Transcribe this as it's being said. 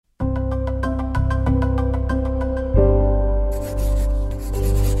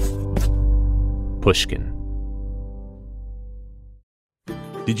Pushkin.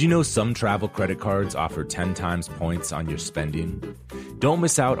 Did you know some travel credit cards offer 10 times points on your spending? Don't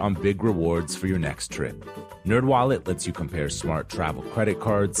miss out on big rewards for your next trip. NerdWallet lets you compare smart travel credit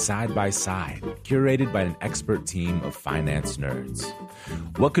cards side by side, curated by an expert team of finance nerds.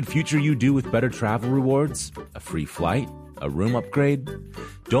 What could future you do with better travel rewards? A free flight? A room upgrade?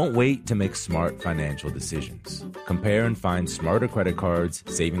 Don't wait to make smart financial decisions. Compare and find smarter credit cards,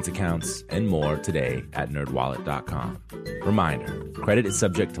 savings accounts, and more today at nerdwallet.com. Reminder, credit is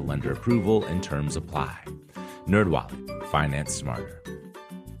subject to lender approval and terms apply. NerdWallet, finance smarter.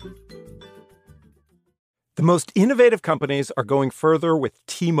 The most innovative companies are going further with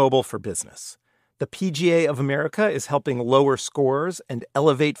T-Mobile for Business. The PGA of America is helping lower scores and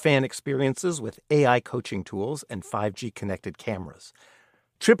elevate fan experiences with AI coaching tools and 5G connected cameras.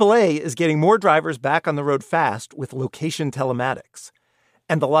 AAA is getting more drivers back on the road fast with location telematics.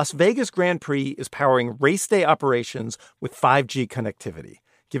 And the Las Vegas Grand Prix is powering race day operations with 5G connectivity,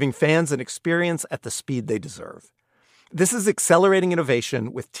 giving fans an experience at the speed they deserve. This is accelerating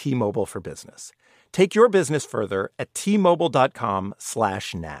innovation with T-Mobile for Business. Take your business further at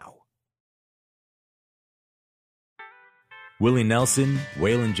T-Mobile.com/now. Willie Nelson,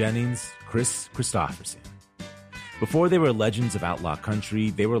 Waylon Jennings, Chris Christopherson. Before they were legends of outlaw country,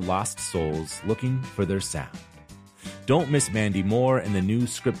 they were lost souls looking for their sound. Don't miss Mandy Moore in the new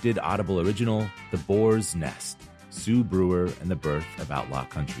scripted Audible original, The Boar's Nest, Sue Brewer and the Birth of Outlaw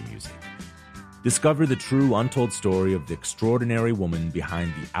Country Music. Discover the true untold story of the extraordinary woman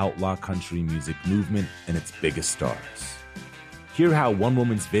behind the outlaw country music movement and its biggest stars. Hear how one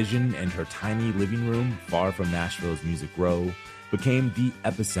woman's vision and her tiny living room, far from Nashville's Music Row, became the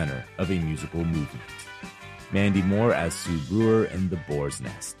epicenter of a musical movement. Mandy Moore as Sue Brewer in The Boar's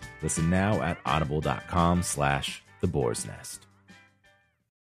Nest. Listen now at audible.com/The Boar's Nest.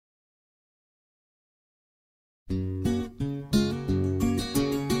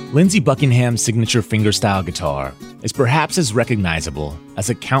 Lindsey Buckingham's signature fingerstyle guitar is perhaps as recognizable as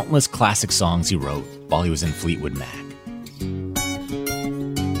the countless classic songs he wrote while he was in Fleetwood Mac.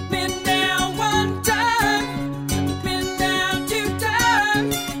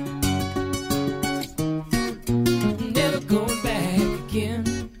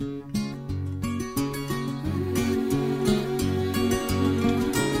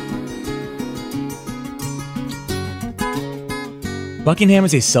 Buckingham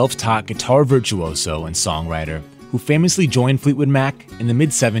is a self-taught guitar virtuoso and songwriter who famously joined Fleetwood Mac in the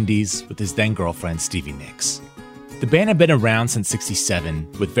mid-70s with his then-girlfriend Stevie Nicks. The band had been around since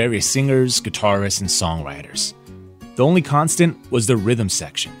 '67 with various singers, guitarists, and songwriters. The only constant was the rhythm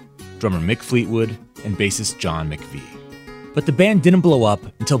section, drummer Mick Fleetwood and bassist John McVie. But the band didn't blow up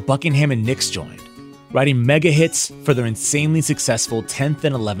until Buckingham and Nicks joined, writing mega hits for their insanely successful 10th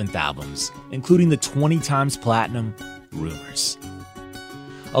and 11th albums, including the 20 times platinum Rumors.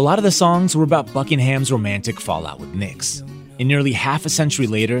 A lot of the songs were about Buckingham's romantic fallout with Nicks. And nearly half a century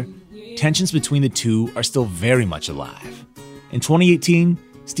later, tensions between the two are still very much alive. In 2018,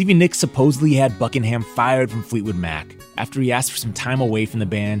 Stevie Nicks supposedly had Buckingham fired from Fleetwood Mac after he asked for some time away from the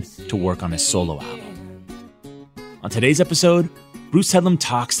band to work on his solo album. On today's episode, Bruce Headlam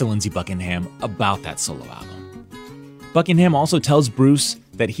talks to Lindsey Buckingham about that solo album. Buckingham also tells Bruce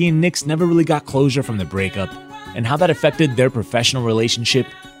that he and Nicks never really got closure from the breakup and how that affected their professional relationship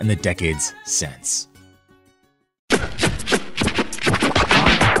in the decades since.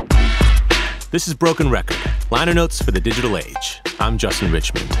 This is Broken Record, liner notes for the digital age. I'm Justin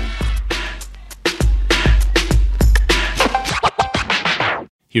Richmond.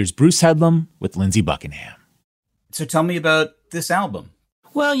 Here's Bruce Headlam with Lindsey Buckingham. So tell me about this album.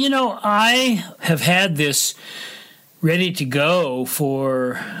 Well, I have had this ready to go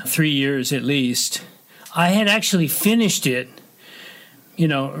for 3 years at least. I had actually finished it,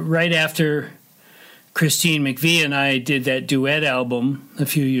 right after Christine McVie and I did that duet album a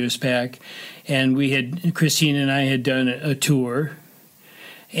few years back, and Christine and I had done a tour,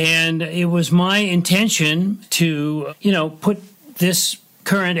 and it was my intention to, put this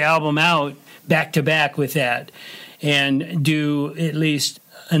current album out back to back with that, and do at least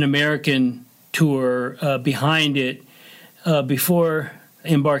an American tour behind it before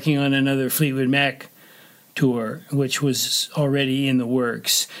embarking on another Fleetwood Mac tour, which was already in the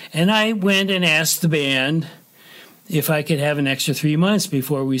works. And I went and asked the band if I could have an extra 3 months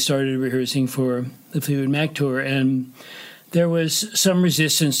before we started rehearsing for the Fleetwood Mac tour. And there was some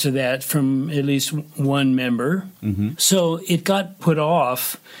resistance to that from at least one member. Mm-hmm. So it got put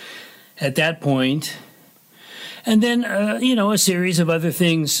off at that point. And then, a series of other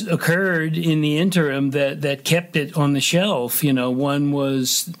things occurred in the interim that kept it on the shelf. One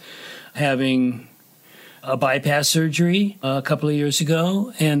was having a bypass surgery a couple of years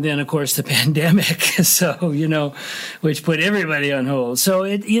ago, and then, of course, the pandemic. So, which put everybody on hold. So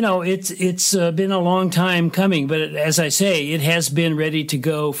it's been a long time coming, but as I say, it has been ready to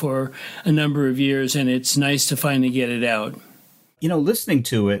go for a number of years, and it's nice to finally get it out. Listening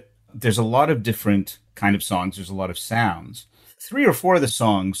to it, there's a lot of different kind of songs. There's a lot of sounds. 3 or 4 of the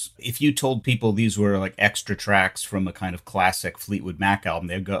songs, if you told people these were like extra tracks from a kind of classic Fleetwood Mac album,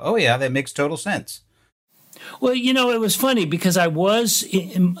 they'd go, oh yeah, that makes total sense. Well, it was funny because I was,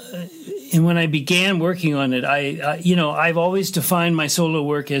 when I began working on it, I've always defined my solo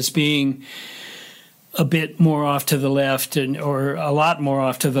work as being a bit more off to the left or a lot more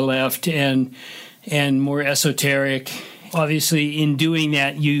off to the left and more esoteric. Obviously, in doing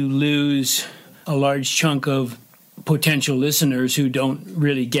that, you lose a large chunk of potential listeners who don't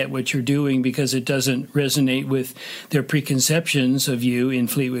really get what you're doing because it doesn't resonate with their preconceptions of you in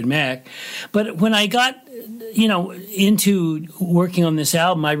Fleetwood Mac. But when I got, into working on this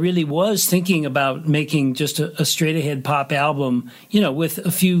album, I really was thinking about making just a straight ahead pop album, with a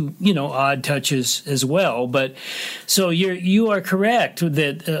few, odd touches as well. But so you are correct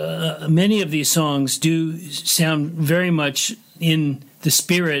that many of these songs do sound very much in the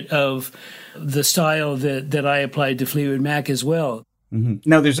spirit of the style that I applied to Fleetwood Mac as well. Mm-hmm.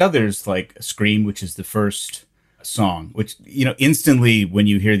 Now, there's others like Scream, which is the first song, which, instantly when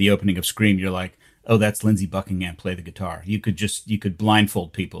you hear the opening of Scream, you're like, oh, that's Lindsey Buckingham play the guitar. You could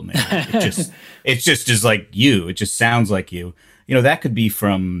blindfold people. Maybe. It's just like you. It just sounds like you. That could be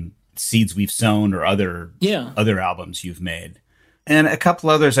from Seeds We've Sown or other albums you've made. And a couple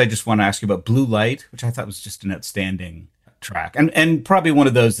others I just want to ask you about. Blue Light, which I thought was just an outstanding track, and probably one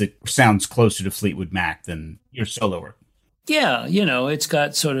of those that sounds closer to Fleetwood Mac than your solo work. Yeah, it's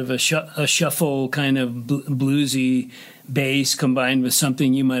got sort of a shuffle kind of bluesy bass combined with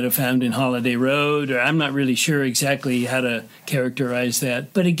something you might have found in Holiday Road, or I'm not really sure exactly how to characterize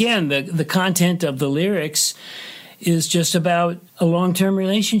that. But again, the content of the lyrics is just about a long-term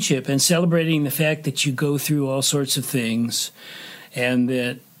relationship and celebrating the fact that you go through all sorts of things and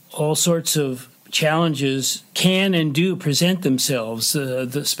that all sorts of challenges can and do present themselves,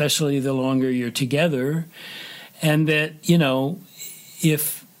 especially the longer you're together, and that,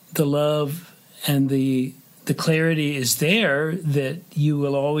 if the love and the clarity is there, that you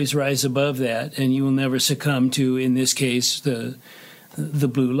will always rise above that and you will never succumb to, in this case, the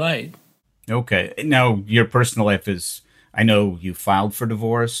blue light. Okay. Now, your personal life is, I know you filed for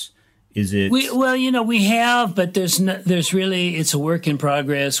divorce. Is it? We have, but there's really, it's a work in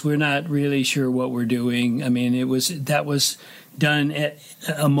progress. We're not really sure what we're doing. I mean, that was done at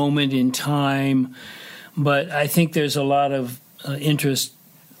a moment in time, but I think there's a lot of interest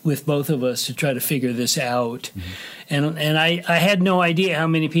with both of us to try to figure this out. Mm-hmm. And I had no idea how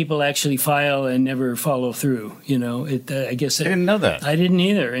many people actually file and never follow through. I guess I didn't know that. I didn't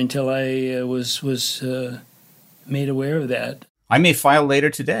either until I was made aware of that. I may file later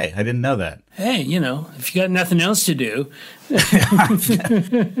today. I didn't know that. Hey, if you got nothing else to do.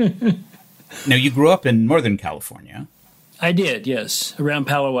 Now, you grew up in Northern California. I did, yes. Around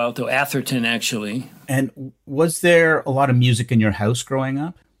Palo Alto, Atherton, actually. And was there a lot of music in your house growing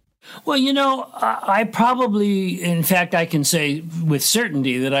up? Well, I probably, in fact, I can say with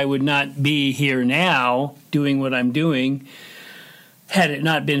certainty that I would not be here now doing what I'm doing had it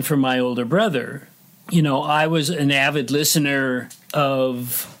not been for my older brother. I was an avid listener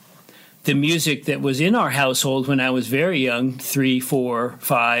of the music that was in our household when I was very young, 3, 4,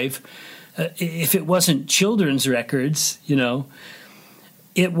 5. If it wasn't children's records,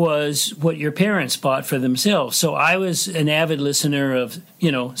 it was what your parents bought for themselves. So I was an avid listener of,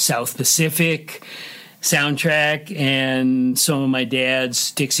 South Pacific soundtrack and some of my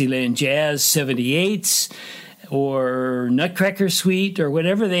dad's Dixieland Jazz 78s or Nutcracker Suite or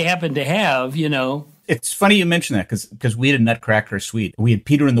whatever they happened to have, It's funny you mention that because we had a Nutcracker Suite. We had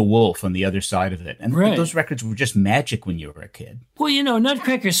Peter and the Wolf on the other side of it. And right. Those records were just magic when you were a kid. Well,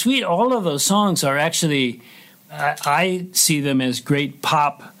 Nutcracker Suite, all of those songs are actually, I see them as great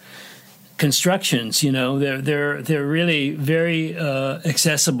pop constructions. They're really very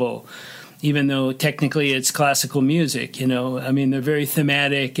accessible, even though technically it's classical music. They're very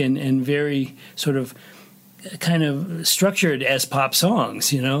thematic and very sort of kind of structured as pop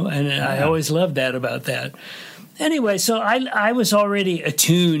songs, and I always loved that about that. Anyway, so I was already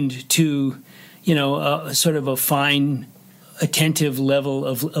attuned to, sort of a fine, attentive level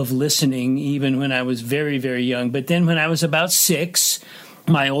of listening, even when I was very, very young. But then when I was about 6,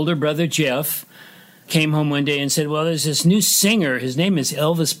 my older brother, Jeff, came home one day and said, well, there's this new singer. His name is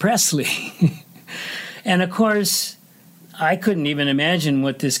Elvis Presley. And, of course, I couldn't even imagine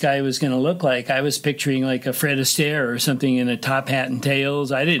what this guy was going to look like. I was picturing like a Fred Astaire or something in a top hat and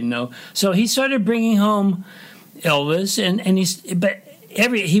tails. I didn't know. So he started bringing home Elvis,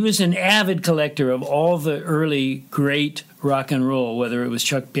 he was an avid collector of all the early great rock and roll, whether it was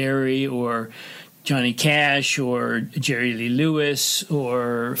Chuck Berry or Johnny Cash or Jerry Lee Lewis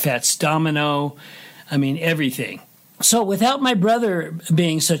or Fats Domino. I mean, everything. So without my brother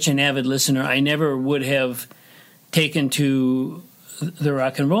being such an avid listener, I never would have taken to the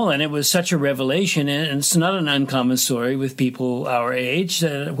rock and roll. And it was such a revelation. And it's not an uncommon story with people our age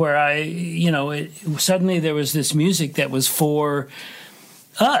where suddenly there was this music that was for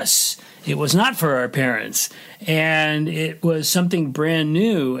us. It was not for our parents. And it was something brand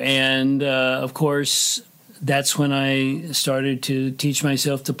new. And, of course, that's when I started to teach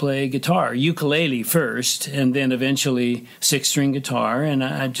myself to play guitar, ukulele first, and then eventually six-string guitar.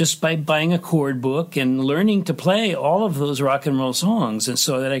 And just by buying a chord book and learning to play all of those rock and roll songs, and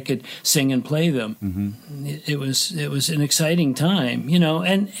so that I could sing and play them. Mm-hmm. It was an exciting time,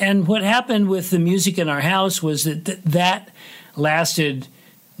 And what happened with the music in our house was that lasted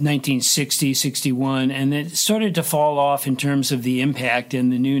 1960, 61, and it started to fall off in terms of the impact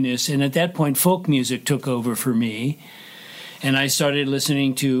and the newness. And at that point, folk music took over for me. And I started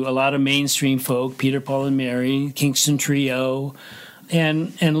listening to a lot of mainstream folk, Peter, Paul, and Mary, Kingston Trio,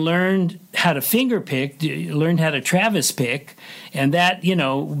 and learned how to finger pick, learned how to Travis pick. And that,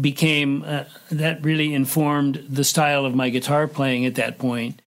 became, that really informed the style of my guitar playing at that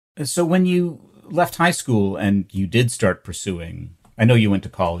point. So when you left high school and you did start pursuing, I know you went to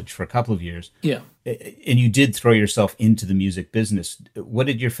college for a couple of years. Yeah. And you did throw yourself into the music business. What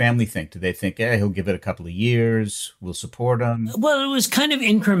did your family think? Did they think, he'll give it a couple of years, we'll support him? Well, it was kind of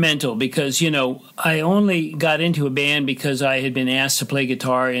incremental because, I only got into a band because I had been asked to play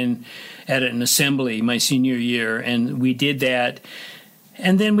guitar at an assembly my senior year, and we did that.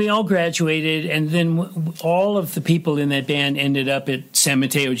 And then we all graduated, and then all of the people in that band ended up at San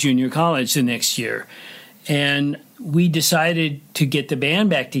Mateo Junior College the next year. And we decided to get the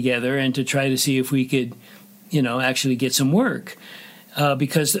band back together and to try to see if we could, actually get some work.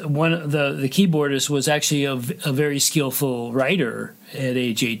 Because one of the keyboardist was actually a very skillful writer at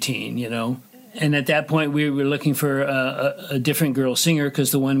age 18, And at that point, we were looking for a different girl singer because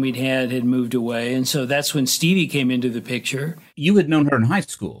the one we'd had moved away. And so that's when Stevie came into the picture. You had known her in high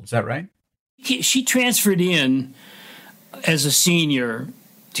school, is that right? She transferred in as a senior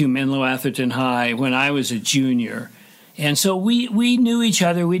to Menlo Atherton High when I was a junior. And so we knew each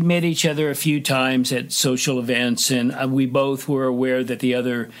other. We'd met each other a few times at social events, and we both were aware that the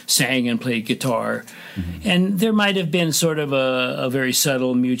other sang and played guitar. Mm-hmm. And there might have been sort of a very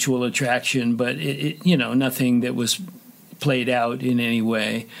subtle mutual attraction, but nothing that was played out in any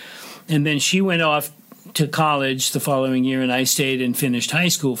way. And then she went off to college the following year, and I stayed and finished high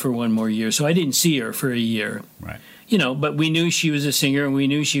school for one more year. So I didn't see her for a year. Right. But we knew she was a singer, and we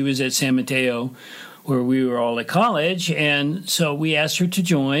knew she was at San Mateo, where we were all at college. And so we asked her to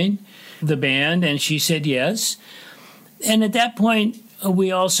join the band, and she said yes. And at that point,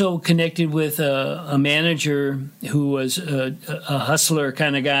 we also connected with a manager who was a hustler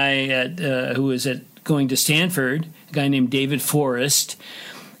kind of guy who was going to Stanford, a guy named David Forrest,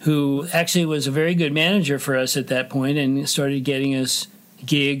 who actually was a very good manager for us at that point and started getting us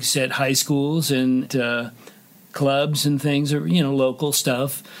gigs at high schools and clubs and things, or local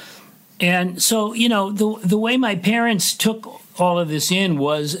stuff. And so the way my parents took all of this in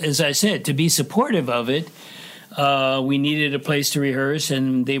was, as I said, to be supportive of it. We needed a place to rehearse,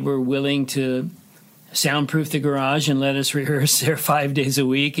 and they were willing to soundproof the garage and let us rehearse there 5 days a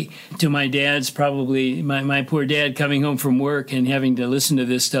week. To my dad's, probably my poor dad coming home from work and having to listen to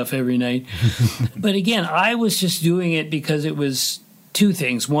this stuff every night. But again, I was just doing it because it was two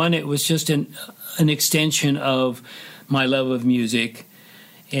things. One, it was just an extension of my love of music.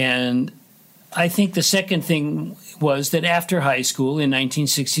 And I think the second thing was that after high school in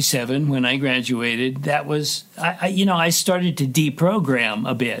 1967, when I graduated, that was, I started to deprogram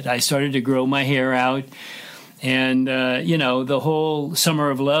a bit. I started to grow my hair out. And, the whole Summer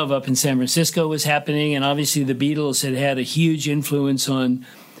of Love up in San Francisco was happening. And obviously the Beatles had a huge influence on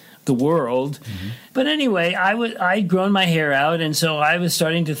the world. Mm-hmm. But anyway, I'd grown my hair out. And so I was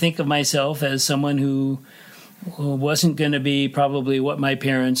starting to think of myself as someone who wasn't going to be probably what my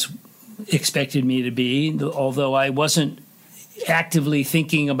parents expected me to be, although I wasn't actively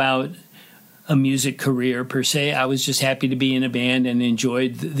thinking about a music career per se. I was just happy to be in a band and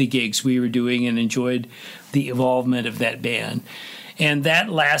enjoyed the gigs we were doing and enjoyed the evolvement of that band. And that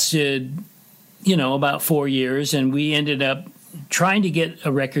lasted, about 4 years, and we ended up trying to get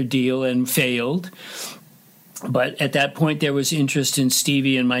a record deal and failed. But at that point, there was interest in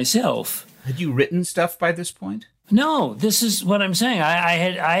Stevie and myself. Had you written stuff by this point? No, this is what I'm saying.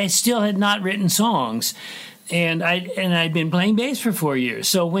 I still had not written songs, and I'd been playing bass for 4 years.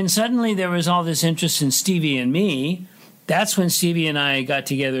 So when suddenly there was all this interest in Stevie and me, that's when Stevie and I got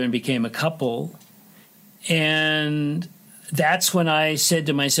together and became a couple. And that's when I said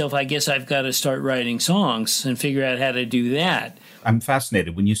to myself, I guess I've got to start writing songs and figure out how to do that. I'm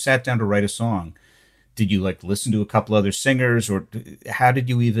fascinated. When you sat down to write a song, did you listen to a couple other singers, or how did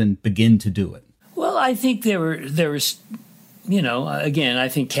you even begin to do it? Well, I think there was, again, I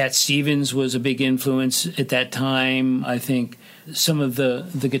think Cat Stevens was a big influence at that time. I think some of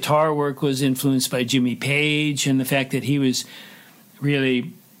the guitar work was influenced by Jimmy Page, and the fact that he was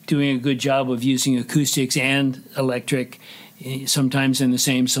really doing a good job of using acoustics and electric, sometimes in the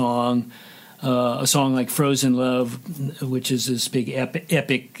same song. A song like Frozen Love, which is this big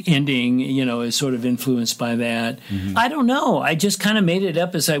epic ending, is sort of influenced by that. Mm-hmm. I don't know. I just kind of made it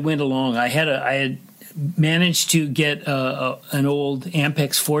up as I went along. I had managed to get an old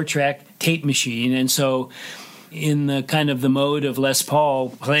Ampex 4-track tape machine, and so in the kind of the mode of Les Paul,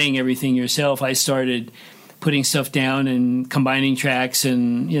 playing everything yourself, I started putting stuff down and combining tracks,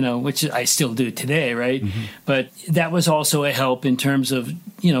 and which I still do today, right? Mm-hmm. But that was also a help in terms of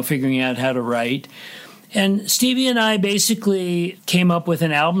figuring out how to write. And Stevie and I basically came up with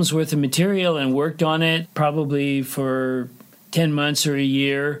an album's worth of material and worked on it probably for 10 months or a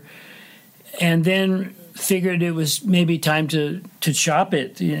year, and then figured it was maybe time to shop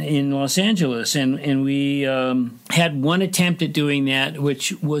it in Los Angeles. And we had one attempt at doing that,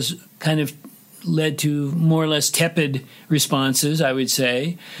 which was kind of led to more or less tepid responses, I would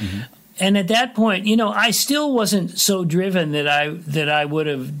say. Mm-hmm. And at that point, I still wasn't so driven that I would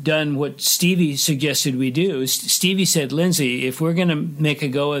have done what Stevie suggested we do. Stevie said, Lindsay, if we're going to make a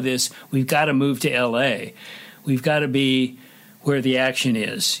go of this, we've got to move to L.A. We've got to be where the action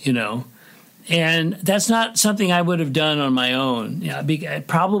is, And that's not something I would have done on my own,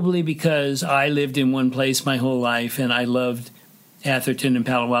 probably because I lived in one place my whole life, and I loved Atherton and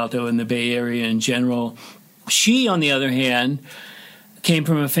Palo Alto and the Bay Area in general. She, on the other hand, came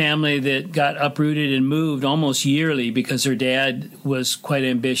from a family that got uprooted and moved almost yearly because her dad was quite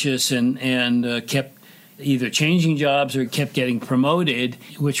ambitious and kept either changing jobs or kept getting promoted,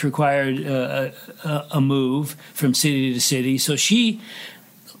 which required a move from city to city. So she,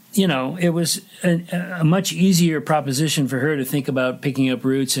 it was a much easier proposition for her to think about picking up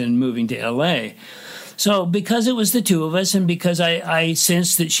roots and moving to L.A. So because it was the two of us, and because I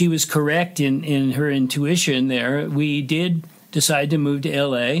sensed that she was correct in her intuition there, we did decide to move to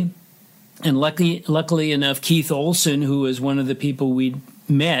L.A. And luckily enough, Keith Olsen, who was one of the people we'd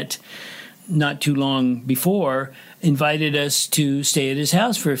met not too long before, invited us to stay at his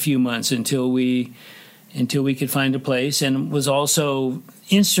house for a few months until we could find a place, and was also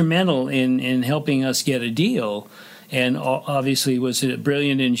instrumental in helping us get a deal. And obviously was a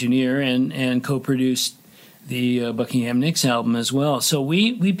brilliant engineer and co-produced the Buckingham Nicks album as well. So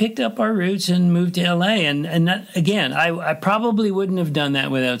we picked up our roots and moved to L.A. And that, again, I probably wouldn't have done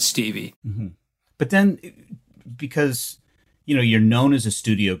that without Stevie. Mm-hmm. But then, because, you're known as a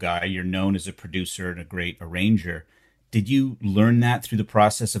studio guy, you're known as a producer and a great arranger, did you learn that through the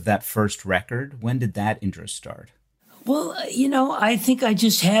process of that first record? When did that interest start? Well, I think I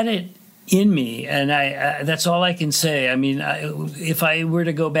just had it in me, and I that's all I can say. I mean, if I were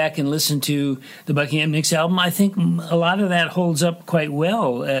to go back and listen to the Buckingham Nicks album, I think a lot of that holds up quite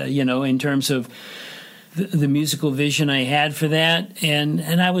well, in terms of the musical vision I had for that.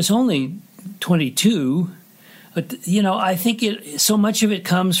 And I was only 22, but, I think so much of it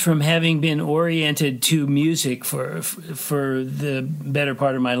comes from having been oriented to music for the better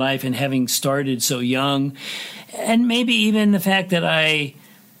part of my life, and having started so young, and maybe even the fact that I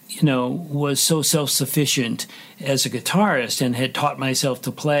was so self-sufficient as a guitarist and had taught myself to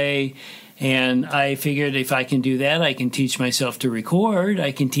play. And I figured if I can do that, I can teach myself to record,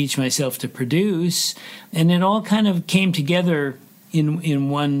 I can teach myself to produce. And it all kind of came together in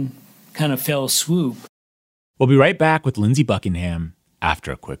one kind of fell swoop. We'll be right back with Lindsey Buckingham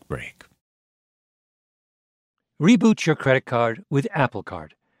after a quick break. Reboot your credit card with Apple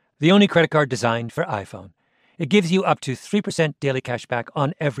Card, the only credit card designed for iPhone. It gives you up to 3% daily cash back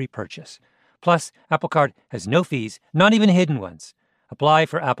on every purchase. Plus, Apple Card has no fees, not even hidden ones. Apply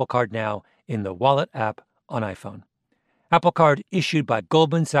for Apple Card now in the Wallet app on iPhone. Apple Card issued by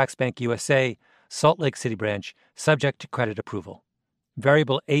Goldman Sachs Bank USA, Salt Lake City branch, subject to credit approval.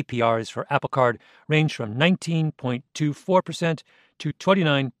 Variable APRs for Apple Card range from 19.24% to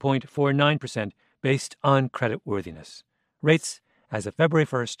 29.49% based on creditworthiness. Rates as of February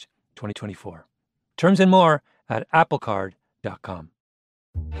 1st, 2024. Terms and more at applecard.com.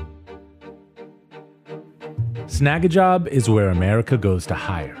 Snagajob is where America goes to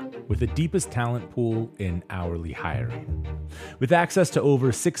hire, with the deepest talent pool in hourly hiring. With access to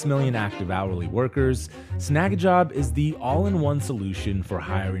over 6 million active hourly workers, Snagajob is the all-in-one solution for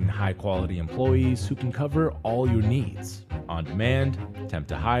hiring high-quality employees who can cover all your needs: on demand, temp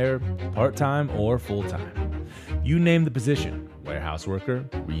to hire, part-time, or full-time. You name the position: warehouse worker,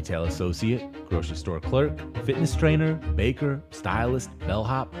 retail associate, grocery store clerk, fitness trainer, baker, stylist,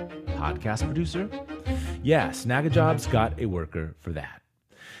 bellhop, podcast producer. Yeah, Snagajob's got a worker for that.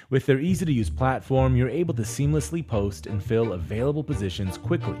 With their easy-to-use platform, you're able to seamlessly post and fill available positions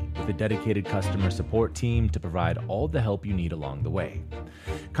quickly with a dedicated customer support team to provide all the help you need along the way.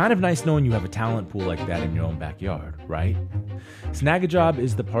 Kind of nice knowing you have a talent pool like that in your own backyard, right? Snagajob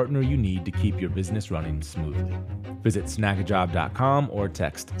is the partner you need to keep your business running smoothly. Visit snagajob.com or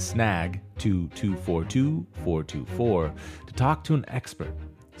text SNAG to 242-424 to talk to an expert.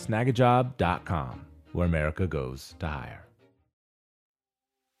 Snagajob.com, where America goes to hire.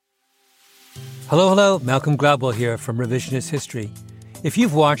 Hello, Malcolm Gladwell here from Revisionist History. If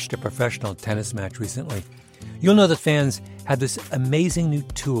you've watched a professional tennis match recently, you'll know that fans have this amazing new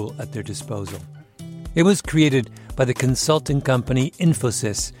tool at their disposal. It was created by the consulting company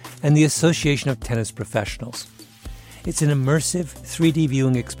Infosys and the Association of Tennis Professionals. It's an immersive 3D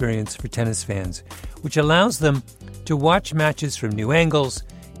viewing experience for tennis fans, which allows them to watch matches from new angles,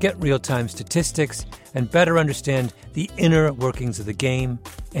 get real-time statistics, and better understand the inner workings of the game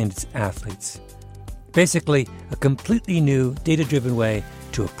and its athletes. Basically, a completely new, data-driven way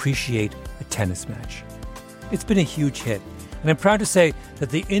to appreciate a tennis match. It's been a huge hit, and I'm proud to say that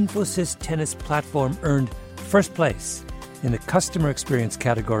the Infosys Tennis platform earned first place in the customer experience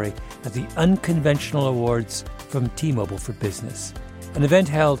category at the Unconventional Awards from T-Mobile for Business, an event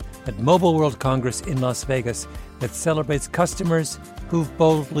held at Mobile World Congress in Las Vegas that celebrates customers who've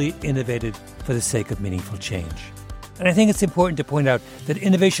boldly innovated for the sake of meaningful change. And I think it's important to point out that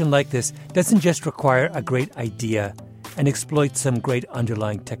innovation like this doesn't just require a great idea and exploit some great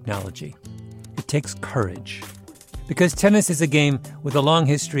underlying technology. It takes courage. Because tennis is a game with a long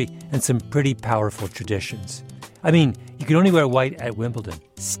history and some pretty powerful traditions. I mean, you can only wear white at Wimbledon.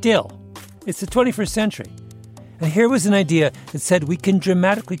 Still, it's the 21st century. And here was an idea that said we can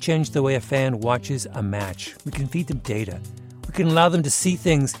dramatically change the way a fan watches a match. We can feed them data. We can allow them to see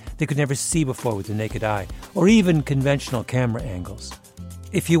things they could never see before with the naked eye, or even conventional camera angles.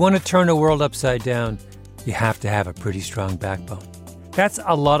 If you want to turn a world upside down, you have to have a pretty strong backbone. That's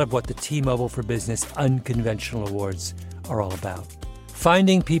a lot of what the T-Mobile for Business Unconventional Awards are all about.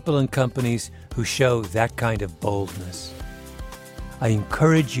 Finding people and companies who show that kind of boldness. I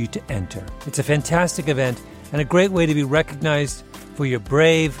encourage you to enter. It's a fantastic event and a great way to be recognized for your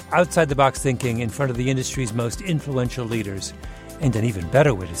brave, outside-the-box thinking in front of the industry's most influential leaders, and an even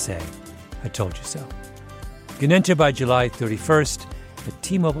better way to say, I told you so. You can enter by July 31st at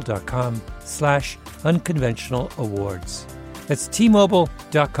tmobile.com/unconventional awards. That's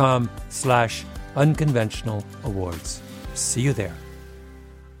tmobile.com/unconventional awards. See you there.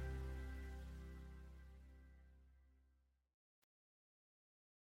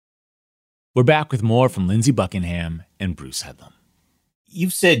 We're back with more from Lindsey Buckingham and Bruce Headlam.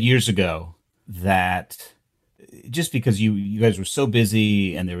 You've said years ago that just because you guys were so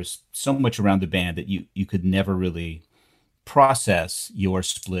busy and there was so much around the band that you could never really process your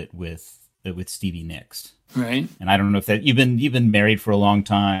split with Stevie Nicks. Right. And I don't know if that you've been married for a long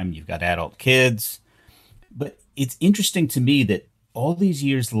time, you've got adult kids, but it's interesting to me that all these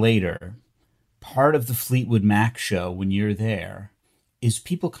years later, part of the Fleetwood Mac show when you're there is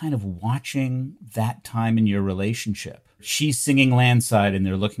people kind of watching that time in your relationship. She's singing Landside and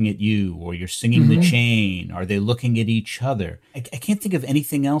they're looking at you, or you're singing The Chain. Are they looking at each other? I can't think of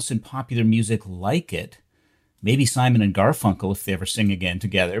anything else in popular music like it. Maybe Simon and Garfunkel if they ever sing again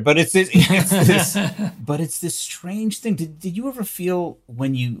together. But it's this strange thing. Did you ever feel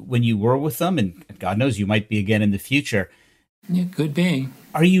when you were with them, and God knows you might be again in the future? Yeah, could be.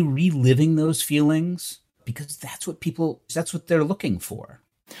 Are you reliving those feelings? Because that's what they're looking for.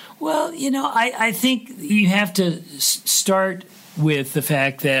 Well, I think you have to start with the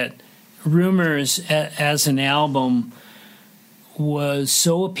fact that Rumors as an album was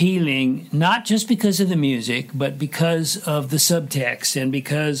so appealing, not just because of the music, but because of the subtext and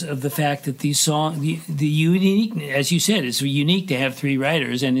because of the fact that these songs, the unique, as you said, it's unique to have three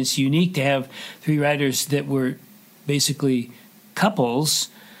writers, and it's unique to have three writers that were basically couples.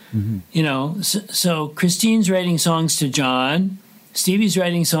 Mm-hmm. So Christine's writing songs to John, Stevie's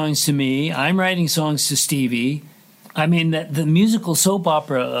writing songs to me, I'm writing songs to Stevie, I mean, that the musical soap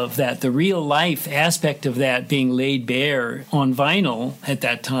opera of that, the real life aspect of that being laid bare on vinyl at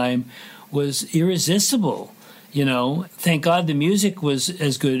that time was irresistible. Thank God the music was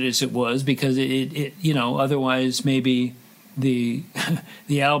as good as it was, because it otherwise maybe the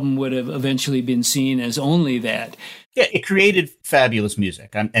the album would have eventually been seen as only that. Yeah, it created fabulous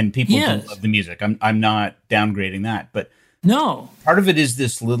music, and people Yes. do love the music. I'm not downgrading that, but No. part of it is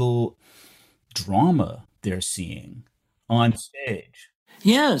this little drama they're seeing on stage.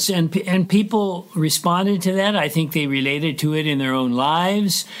 Yes, and people responded to that. I think they related to it in their own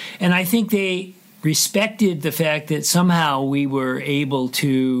lives, and I think they respected the fact that somehow we were able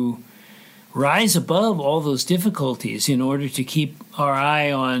to rise above all those difficulties in order to keep our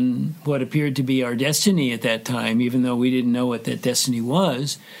eye on what appeared to be our destiny at that time, even though we didn't know what that destiny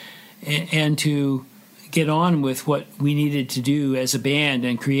was, and to get on with what we needed to do as a band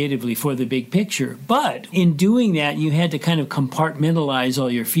and creatively for the big picture. But in doing that, you had to kind of compartmentalize all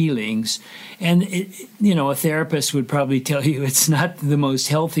your feelings. And, a therapist would probably tell you it's not the most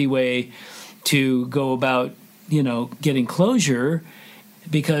healthy way to go about, getting closure,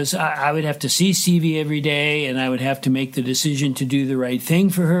 because I would have to see Stevie every day, and I would have to make the decision to do the right thing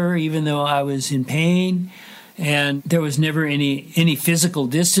for her, even though I was in pain. And there was never any physical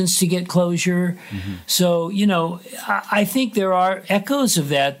distance to get closure. Mm-hmm. So, I think there are echoes of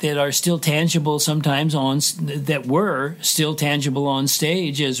that are still tangible sometimes that were still tangible on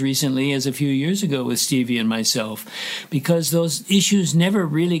stage as recently as a few years ago with Stevie and myself, because those issues never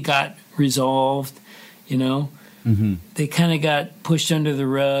really got resolved, Mm-hmm. They kind of got pushed under the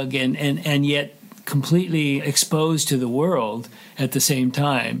rug and yet completely exposed to the world at the same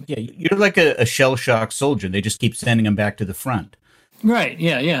time. Yeah, you're like a shell-shocked soldier. They just keep sending them back to the front. Right,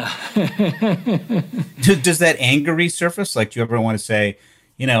 yeah. Does that anger resurface? Like, do you ever want to say,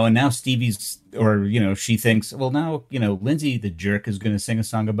 and now Stevie's, or, she thinks, well, now, Lindsay, the jerk, is going to sing a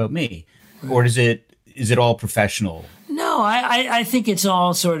song about me. Right. Or is it all professional? No, I think it's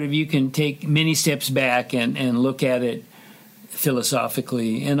all sort of, you can take many steps back and look at it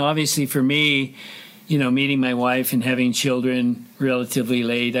philosophically. And obviously for me, meeting my wife and having children relatively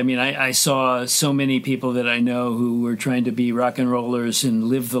late. I mean, I saw so many people that I know who were trying to be rock and rollers and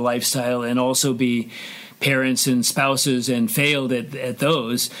live the lifestyle and also be parents and spouses and failed at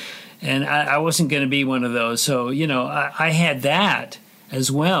those. And I wasn't going to be one of those. So, I had that as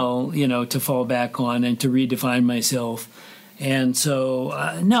well, to fall back on and to redefine myself. And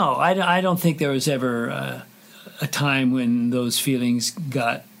so, no, I don't think there was ever a time when those feelings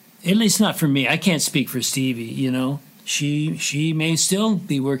got, at least not for me. I can't speak for Stevie, She may still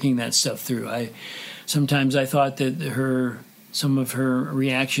be working that stuff through. Sometimes I thought that some of her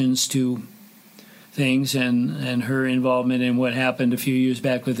reactions to things and her involvement in what happened a few years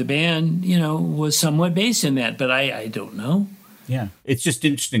back with the band, was somewhat based in that, but I don't know. Yeah. It's just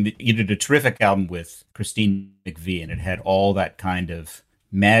interesting that you did a terrific album with Christine McVie, and it had all that kind of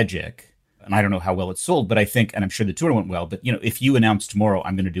magic. And I don't know how well it sold, but I think, and I'm sure the tour went well, but, if you announce tomorrow,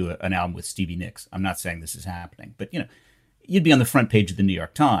 I'm going to do an album with Stevie Nicks, I'm not saying this is happening, but, you'd be on the front page of the New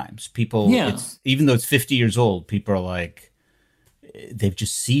York Times. People, even though it's 50 years old, people are like, they've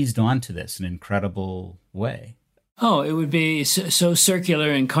just seized onto this in an incredible way. Oh, it would be so circular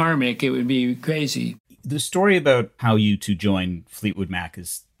and karmic, it would be crazy. The story about how you two joined Fleetwood Mac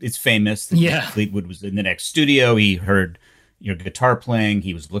it's famous. Yeah. Fleetwood was in the next studio. He heard your guitar playing.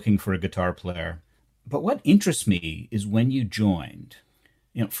 He was looking for a guitar player. But what interests me is when you joined.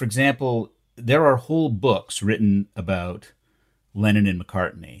 For example, there are whole books written about Lennon and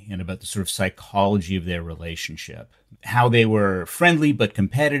McCartney and about the sort of psychology of their relationship, how they were friendly but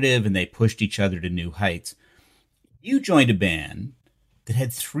competitive and they pushed each other to new heights. You joined a band that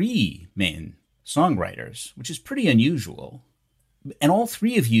had 3 main songwriters, which is pretty unusual. And all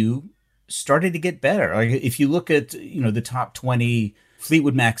 3 of you started to get better. Like, if you look at, the top 20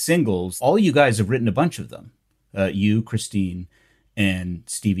 Fleetwood Mac singles, all you guys have written a bunch of them. You, Christine, and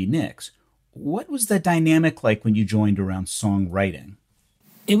Stevie Nicks. What was the dynamic like when you joined around songwriting?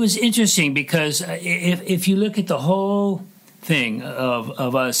 It was interesting because if you look at the whole thing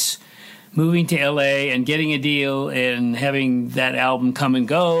of us moving to LA and getting a deal and having that album come and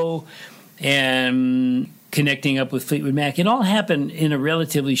go and connecting up with Fleetwood Mac, it all happened in a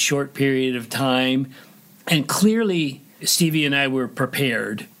relatively short period of time. And clearly, Stevie and I were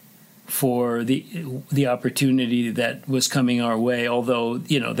prepared for the opportunity that was coming our way, although,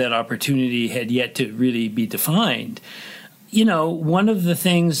 that opportunity had yet to really be defined. One of the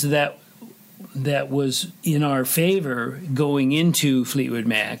things that was in our favor going into Fleetwood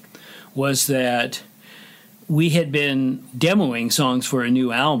Mac was that we had been demoing songs for a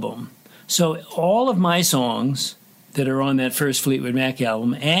new album. So all of my songs that are on that first Fleetwood Mac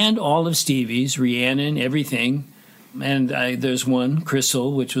album, and all of Stevie's, Rhiannon, everything. And there's one,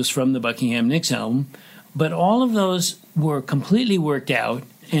 Crystal, which was from the Buckingham Nicks album. But all of those were completely worked out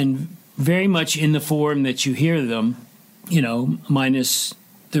and very much in the form that you hear them, minus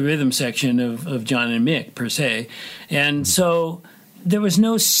the rhythm section of John and Mick, per se. And so there was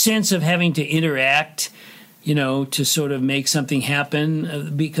no sense of having to interact, to sort of make something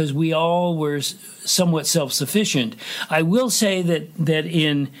happen, because we all were somewhat self-sufficient. I will say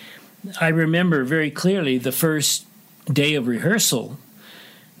that I remember very clearly the first day of rehearsal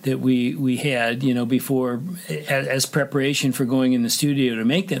that we had, before, as preparation for going in the studio to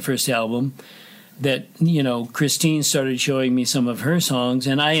make that first album, that, Christine started showing me some of her songs,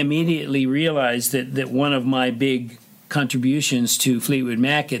 and I immediately realized that one of my big contributions to Fleetwood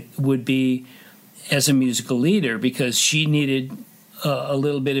Mac would be as a musical leader, because she needed a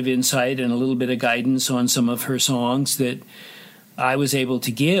little bit of insight and a little bit of guidance on some of her songs that I was able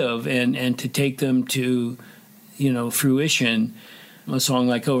to give and to take them to, fruition. A song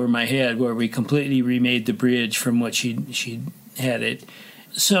like Over My Head, where we completely remade the bridge from what she had it.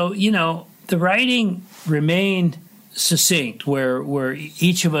 So, the writing remained succinct, where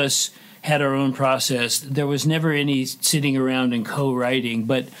each of us had our own process. There was never any sitting around and co-writing,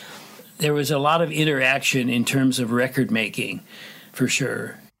 but there was a lot of interaction in terms of record making, for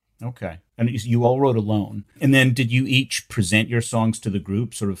sure. Okay. And you all wrote alone. And then did you each present your songs to the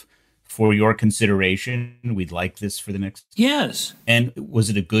group, sort of for your consideration? We'd like this for the next... Yes. And was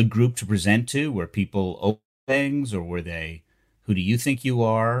it a good group to present to? Were people open things, or were they, who do you think you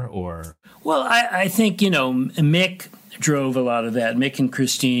are, or... Well, I think, Mick drove a lot of that. Mick and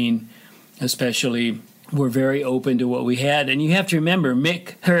Christine, especially, were very open to what we had. And you have to remember,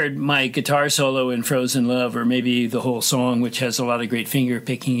 Mick heard my guitar solo in Frozen Love, or maybe the whole song, which has a lot of great finger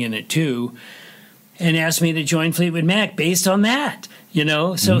picking in it too, and asked me to join Fleetwood Mac based on that,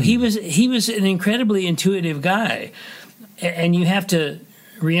 So he was an incredibly intuitive guy. And you have to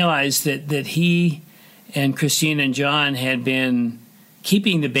realize that he and Christine and John had been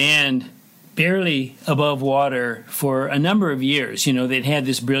keeping the band barely above water for a number of years. They'd had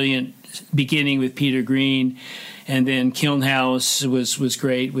this brilliant beginning with Peter Green, and then Kiln House was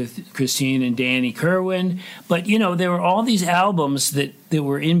great with Christine and Danny Kerwin. But, there were all these albums that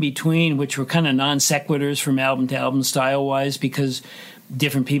were in between, which were kind of non sequiturs from album to album style-wise, because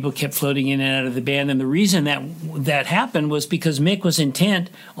different people kept floating in and out of the band. And the reason that happened was because Mick was intent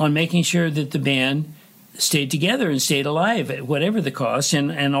on making sure that the band stayed together and stayed alive at whatever the cost.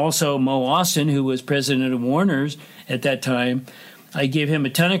 And also Mo Austin, who was president of Warner's at that time, I gave him a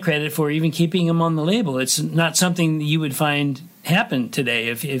ton of credit for even keeping him on the label. It's not something that you would find happen today.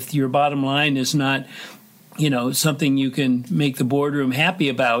 If your bottom line is not, something you can make the boardroom happy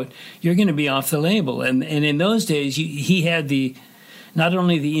about, you're going to be off the label. And in those days, he had not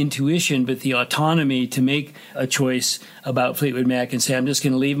only the intuition, but the autonomy to make a choice about Fleetwood Mac and say, I'm just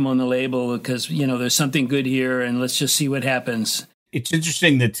going to leave him on the label because, there's something good here, and let's just see what happens. It's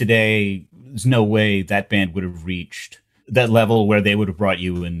interesting that today there's no way that band would have reached that level where they would have brought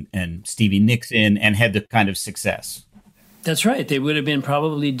you and Stevie Nicks in and had the kind of success. That's right. They would have been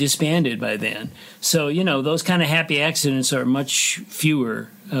probably disbanded by then. So, those kind of happy accidents are much fewer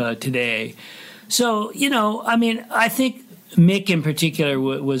today. So, I think Mick in particular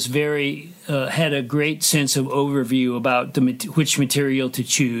was very, had a great sense of overview about which material to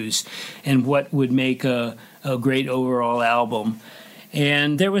choose and what would make a great overall album.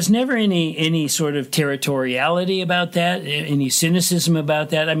 And there was never any sort of territoriality about that, any cynicism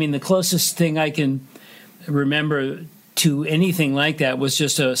about that. I mean, the closest thing I can remember to anything like that was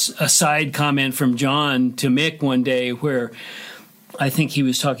just a side comment from John to Mick one day, where I think he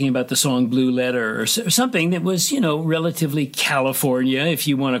was talking about the song Blue Letter or something that was, relatively California, if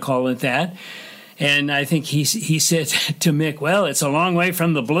you want to call it that. And I think he said to Mick, well, it's a long way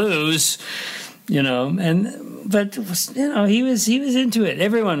from the blues, but he was into it.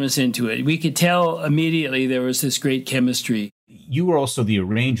 Everyone was into it. We could tell immediately there was this great chemistry. You were also the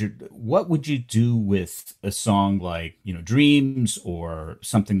arranger. What would you do with a song like, Dreams, or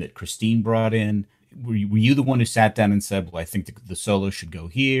something that Christine brought in? Were you the one who sat down and said, well, I think the solo should go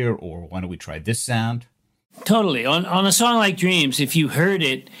here, or why don't we try this sound? Totally. On a song like Dreams, if you heard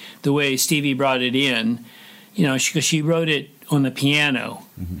it the way Stevie brought it in, because she wrote it on the piano.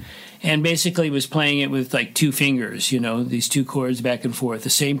 Mm-hmm. And basically was playing it with like two fingers, these two chords back and forth,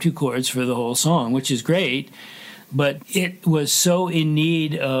 the same two chords for the whole song, which is great. But it was so in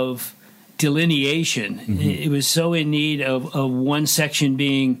need of delineation. Mm-hmm. It was so in need of one section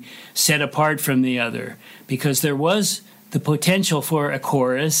being set apart from the other, because there was the potential for a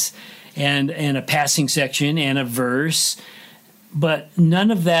chorus and a passing section and a verse, but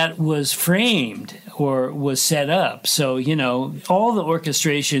none of that was framed or was set up. So, all the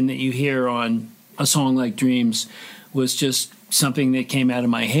orchestration that you hear on a song like Dreams was just something that came out of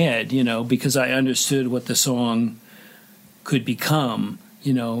my head, because I understood what the song could become,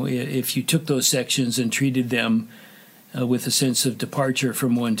 if you took those sections and treated them with a sense of departure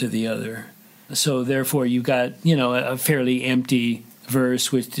from one to the other. So therefore you got, a fairly empty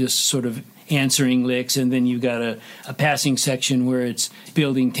verse with just sort of answering licks, and then you got a passing section where it's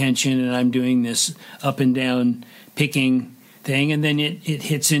building tension and I'm doing this up and down picking thing, and then it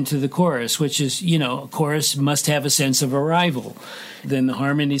hits into the chorus, which is, a chorus must have a sense of arrival. Then the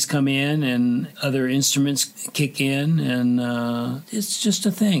harmonies come in and other instruments kick in, and it's just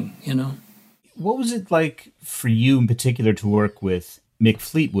a thing, What was it like for you in particular to work with Mick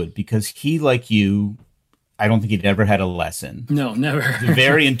Fleetwood? Because he, like you, I don't think he'd ever had a lesson. No, never. He's a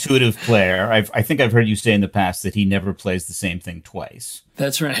very intuitive player. I think I've heard you say in the past that he never plays the same thing twice.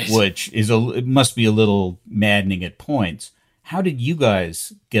 That's right. Which it must be a little maddening at points. How did you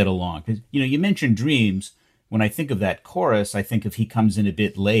guys get along? 'Cause, you mentioned Dreams. When I think of that chorus, I think of he comes in a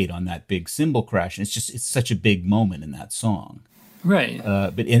bit late on that big cymbal crash. And it's such a big moment in that song. Right.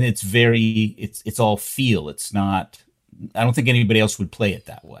 It's all feel. It's not, I don't think anybody else would play it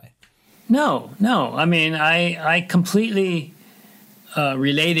that way. No. I mean, I completely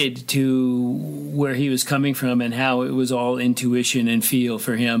related to where he was coming from and how it was all intuition and feel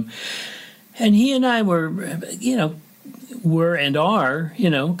for him. And he and I were and are,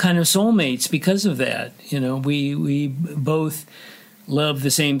 kind of soulmates because of that. We both love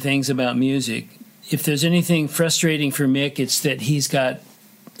the same things about music. If there's anything frustrating for Mick, it's that he's got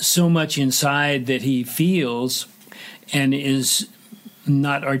so much inside that he feels and is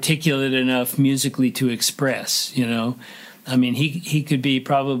not articulate enough musically to express, I mean, he could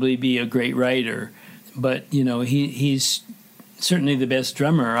probably be a great writer, but, he's certainly the best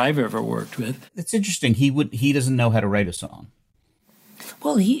drummer I've ever worked with. It's interesting. He doesn't know how to write a song.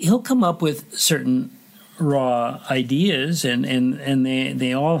 Well, he'll come up with certain raw ideas, and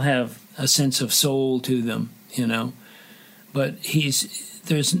they all have a sense of soul to them, But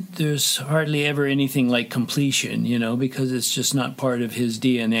there's hardly ever anything like completion, because it's just not part of his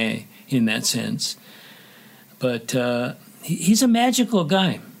DNA in that sense. But he's a magical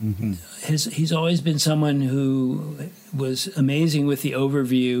guy. Mm-hmm. He's always been someone who was amazing with the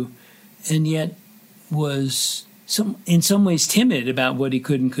overview, and yet was in some ways timid about what he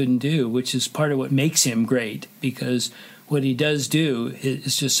could and couldn't do, which is part of what makes him great, because what he does do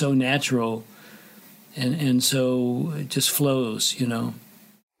is just so natural, and so it just flows, Well,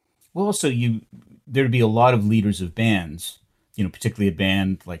 also there'd be a lot of leaders of bands, particularly a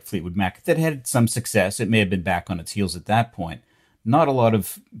band like Fleetwood Mac that had some success. It may have been back on its heels at that point. Not a lot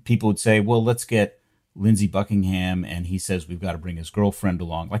of people would say, well, let's get Lindsey Buckingham, and he says we've got to bring his girlfriend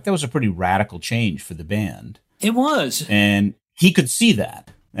along. Like, that was a pretty radical change for the band. It was. And he could see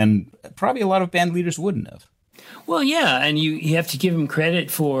that. And probably a lot of band leaders wouldn't have. Well, yeah, and you have to give him credit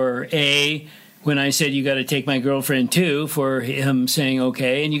for, when I said you got to take my girlfriend too, for him saying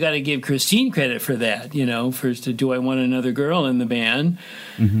okay, and you got to give Christine credit for that, for do I want another girl in the band?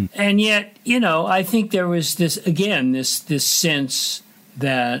 Mm-hmm. And yet, I think there was this sense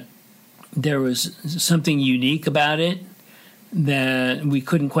that there was something unique about it that we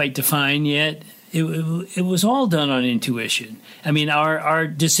couldn't quite define yet. It was all done on intuition. I mean, our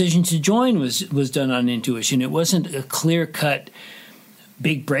decision to join was done on intuition. It wasn't a clear-cut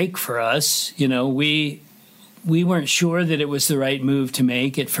big break for us. We weren't sure that it was the right move to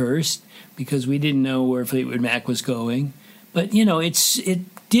make at first because we didn't know where Fleetwood Mac was going. But,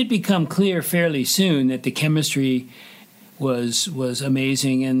 it did become clear fairly soon that the chemistry was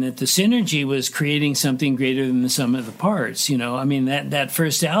amazing and that the synergy was creating something greater than the sum of the parts. I mean, that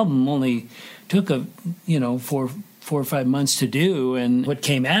first album only took 4 or 5 months to do, and what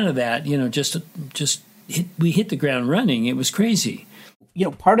came out of that, we hit the ground running. It was crazy.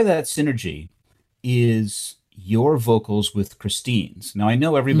 Part of that synergy is your vocals with Christine's. Now, I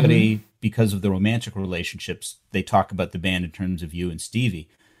know everybody, because of the romantic relationships, they talk about the band in terms of you and Stevie.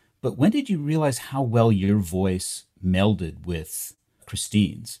 But when did you realize how well your voice melded with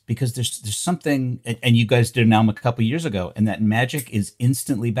Christine's? Because there's something, and you guys did an album a couple years ago, and that magic is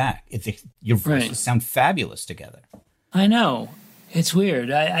instantly back. Your voices sound fabulous together. I know. It's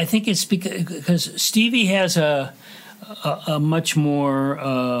weird. I think it's because Stevie has a much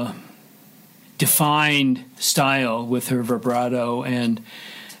more defined style with her vibrato, and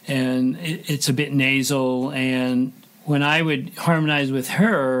it's a bit nasal. And when I would harmonize with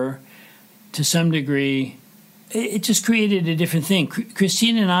her, to some degree, it just created a different thing.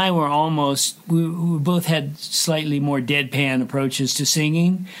 Christine and I were we both had slightly more deadpan approaches to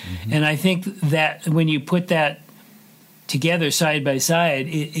singing. Mm-hmm. And I think that when you put that together side by side,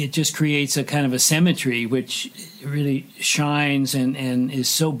 it just creates a kind of a symmetry which really shines and is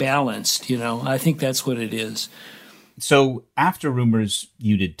so balanced, I think that's what it is. So after Rumors,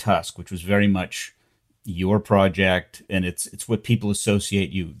 you did Tusk, which was very much your project, and it's what people associate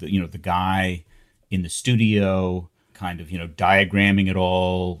you, the guy in the studio, kind of, diagramming it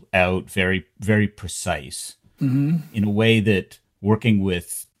all out, very, very precise, mm-hmm. in a way that working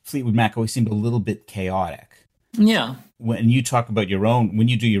with Fleetwood Mac always seemed a little bit chaotic. Yeah. When you talk about when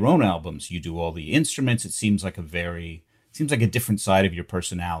you do your own albums, you do all the instruments. It seems like a different side of your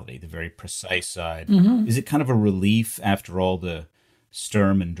personality, the very precise side. Mm-hmm. Is it kind of a relief after all the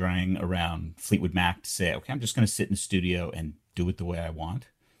Sturm and Drang around Fleetwood Mac to say, okay, I'm just going to sit in the studio and do it the way I want?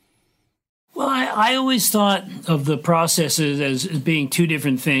 Well, I always thought of the processes as being two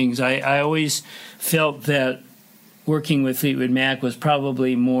different things. I always felt that working with Fleetwood Mac was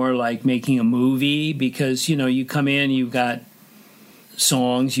probably more like making a movie because, you come in, you've got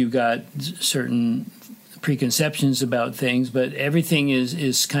songs, you've got certain preconceptions about things, but everything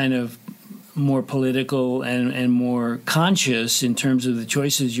is kind of more political and more conscious in terms of the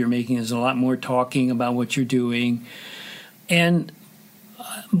choices you're making. There's a lot more talking about what you're doing. And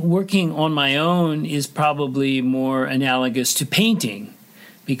working on my own is probably more analogous to painting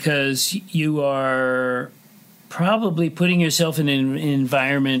because you are probably putting yourself in an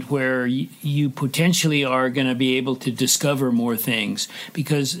environment where you potentially are going to be able to discover more things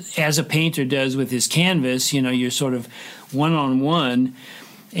because as a painter does with his canvas, you're sort of one-on-one,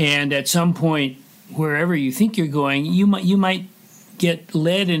 and at some point, wherever you think you're going, you might get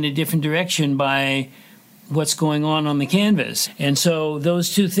led in a different direction by what's going on the canvas. And so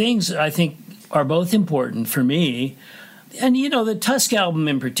those two things, I think, are both important for me. And, the Tusk album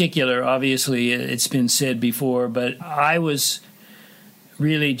in particular, obviously, it's been said before, but I was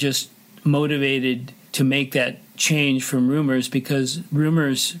really just motivated to make that change from Rumors because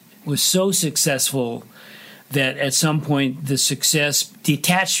Rumors was so successful that at some point the success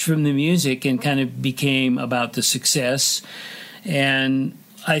detached from the music and kind of became about the success. And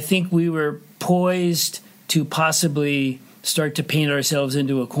I think we were poised to possibly start to paint ourselves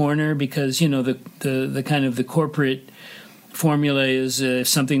into a corner because, the kind of the corporate formula is if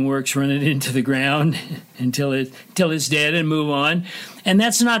something works, run it into the ground until it's dead and move on. And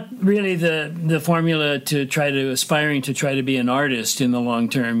that's not really the formula aspiring to try to be an artist in the long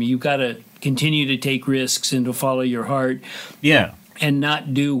term. You've got to continue to take risks and to follow your heart. Yeah. And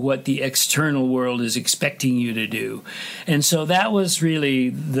not do what the external world is expecting you to do. And so that was really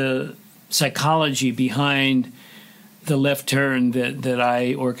the psychology behind the left turn that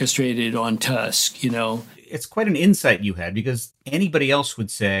I orchestrated on Tusk, It's quite an insight you had because anybody else would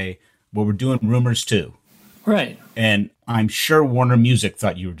say, well, we're doing Rumors too. Right. And I'm sure Warner Music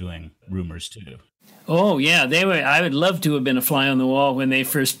thought you were doing Rumors too. Oh, yeah. I would love to have been a fly on the wall when they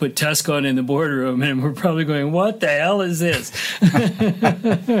first put Tusk on in the boardroom, and we're probably going, what the hell is this?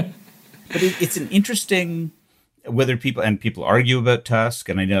 But it's an interesting, whether people argue about Tusk,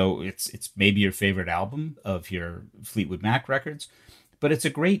 and I know it's maybe your favorite album of your Fleetwood Mac records, but it's a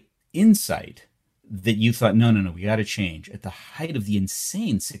great insight that you thought, no, we got to change at the height of the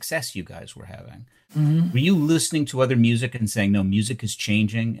insane success you guys were having. Mm-hmm. Were you listening to other music and saying, no, music is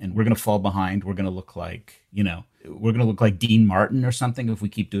changing and we're going to fall behind. We're going to look like, we're going to look like Dean Martin or something if we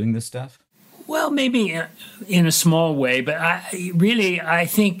keep doing this stuff? Well, maybe in a small way, but I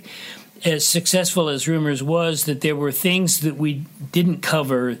think as successful as Rumors was, that there were things that we didn't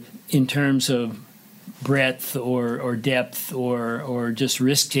cover in terms of breadth or depth or just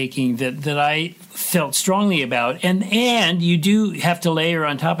risk-taking that I felt strongly about. And you do have to layer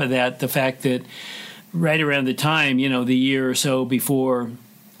on top of that the fact that right around the time, the year or so before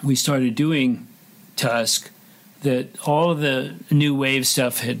we started doing Tusk, that all of the new wave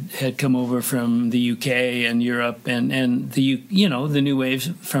stuff had come over from the UK and Europe and the new waves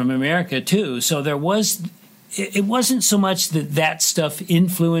from America too. So there was. It wasn't so much that stuff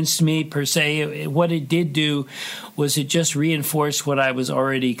influenced me per se. What it did do was it just reinforced what I was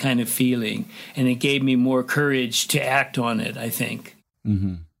already kind of feeling, and it gave me more courage to act on it, I think.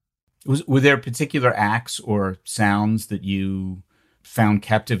 Mm-hmm. Were there particular acts or sounds that you found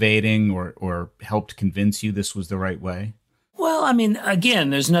captivating or helped convince you this was the right way? Well, again,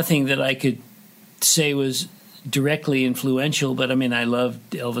 there's nothing that I could say was directly influential, but I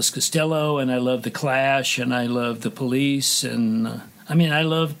loved Elvis Costello, and I loved The Clash, and I loved The Police, and I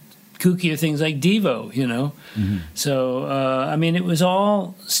loved kookier things like Devo, you know. Mm-hmm. So, I mean, it was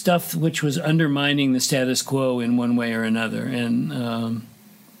all stuff which was undermining the status quo in one way or another. And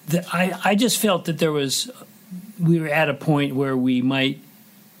I just felt that we were at a point where we might,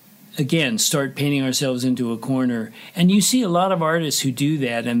 again, start painting ourselves into a corner. And you see a lot of artists who do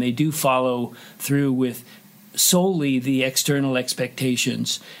that, and they do follow through with solely the external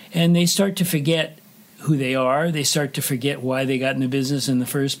expectations. And they start to forget who they are. They start to forget why they got in the business in the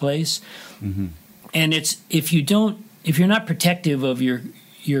first place. Mm-hmm. And if you're not protective of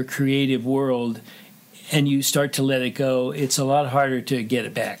your creative world and you start to let it go, it's a lot harder to get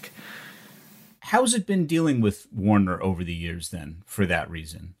it back. How's it been dealing with Warner over the years then, for that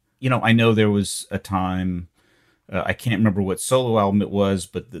reason? You know, I know there was a time, I can't remember what solo album it was,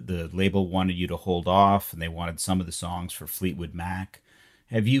 but the label wanted you to hold off, and they wanted some of the songs for Fleetwood Mac.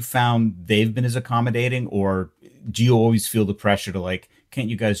 Have you found they've been as accommodating, or do you always feel the pressure to, like, can't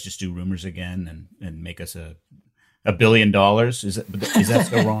you guys just do Rumors again and make us $1 billion? Is that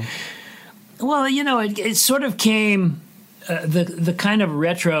so wrong? Well, you know, it sort of came, the kind of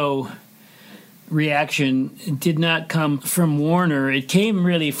retro reaction did not come from Warner. It came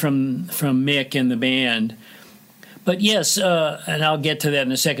really from Mick and the band. But yes, and I'll get to that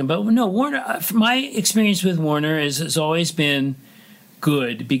in a second. But no, Warner, my experience with Warner has always been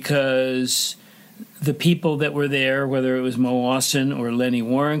good, because the people that were there, whether it was Mo Austin or Lenny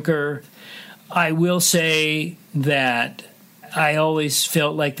Waronker, I will say that I always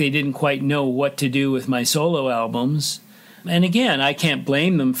felt like they didn't quite know what to do with my solo albums. And again, I can't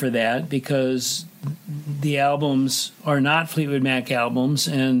blame them for that, because the albums are not Fleetwood Mac albums,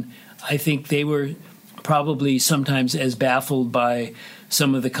 and I think they were probably sometimes as baffled by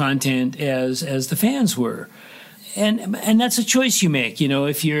some of the content as the fans were. And that's a choice you make, you know,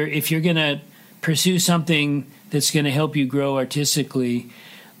 if you're going to pursue something that's going to help you grow artistically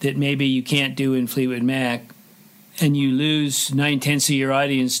that maybe you can't do in Fleetwood Mac, and you lose 9/10 of your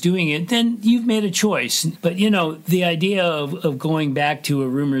audience doing it, then you've made a choice. But, you know, the idea of going back to a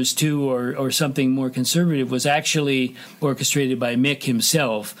Rumors 2 or something more conservative was actually orchestrated by Mick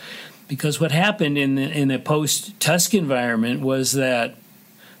himself. Because what happened in the post-Tusk environment was that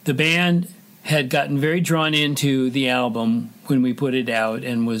the band had gotten very drawn into the album when we put it out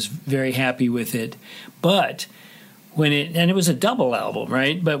and was very happy with it. But and it was a double album,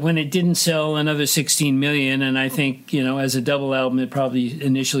 right? But when it didn't sell another 16 million, and I think, you know, as a double album, it probably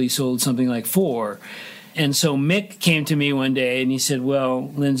initially sold something like 4. And so Mick came to me one day and he said, well,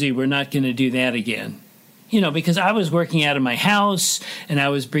 Lindsay, we're not going to do that again. You know, because I was working out of my house and I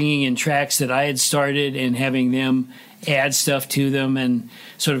was bringing in tracks that I had started and having them add stuff to them and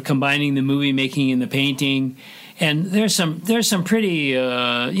sort of combining the movie making and the painting. And there's some pretty,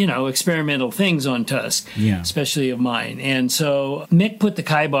 experimental things on Tusk, especially of mine. And so Mick put the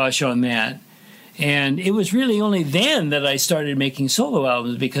kibosh on that. And it was really only then that I started making solo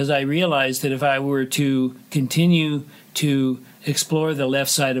albums, because I realized that if I were to continue to explore the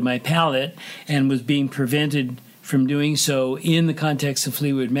left side of my palette and was being prevented from doing so in the context of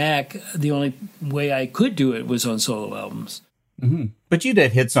Fleetwood Mac, the only way I could do it was on solo albums. Mm-hmm. But you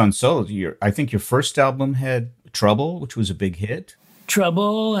did hits on solos. I think your first album had Trouble, which was a big hit.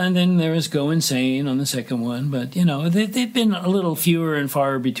 Trouble, and then there was Go Insane on the second one. But, you know, they've been a little fewer and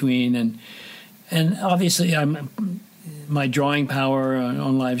far between. And obviously my drawing power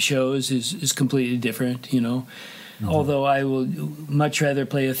on live shows is completely different, you know. Mm-hmm. Although I will much rather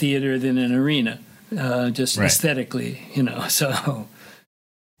play a theater than an arena, just right. Aesthetically, you know. So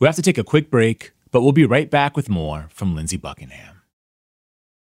we have to take a quick break, but we'll be right back with more from Lindsey Buckingham.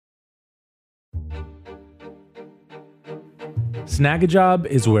 Snagajob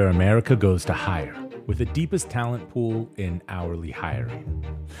is where America goes to hire, with the deepest talent pool in hourly hiring.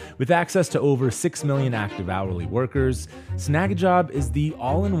 With access to over 6 million active hourly workers, Snagajob is the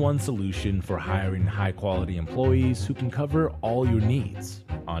all-in-one solution for hiring high-quality employees who can cover all your needs: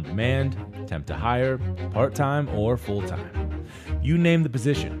 on demand, temp to hire, part-time, or full-time. You name the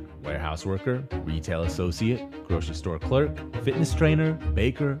position: warehouse worker, retail associate, grocery store clerk, fitness trainer,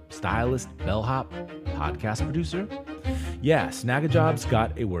 baker, stylist, bellhop, podcast producer. Yeah, Snagajob's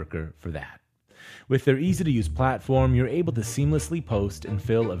got a worker for that. With their easy-to-use platform, you're able to seamlessly post and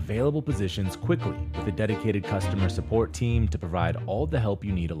fill available positions quickly with a dedicated customer support team to provide all the help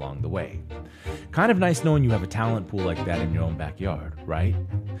you need along the way. Kind of nice knowing you have a talent pool like that in your own backyard, right?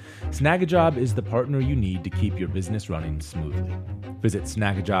 Snagajob is the partner you need to keep your business running smoothly. Visit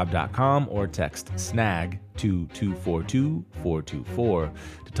snagajob.com or text SNAG to 242-424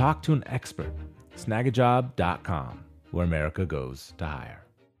 to talk to an expert. Snagajob.com, where America goes to hire.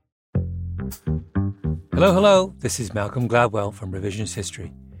 Hello. This is Malcolm Gladwell from Revisionist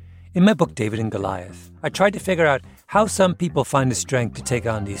History. In my book, David and Goliath, I tried to figure out how some people find the strength to take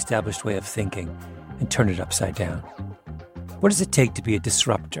on the established way of thinking and turn it upside down. What does it take to be a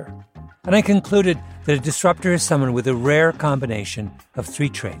disruptor? And I concluded that a disruptor is someone with a rare combination of 3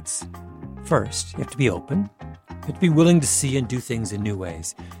 traits. First, you have to be open. You have to be willing to see and do things in new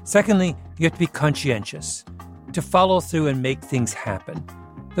ways. Secondly, you have to be conscientious, to follow through and make things happen.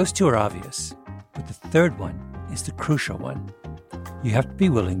 Those 2 are obvious, but the third one is the crucial one. You have to be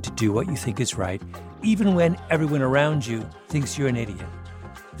willing to do what you think is right, even when everyone around you thinks you're an idiot.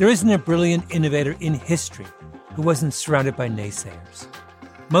 There isn't a brilliant innovator in history who wasn't surrounded by naysayers.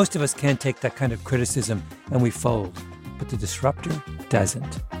 Most of us can't take that kind of criticism and we fold, but the disruptor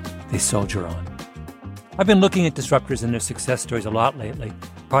doesn't. They soldier on. I've been looking at disruptors and their success stories a lot lately,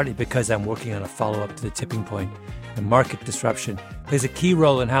 partly because I'm working on a follow-up to The Tipping Point, and market disruption plays a key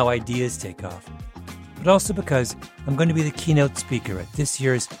role in how ideas take off. But also because I'm going to be the keynote speaker at this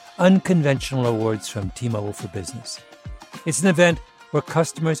year's Unconventional Awards from T-Mobile for Business. It's an event where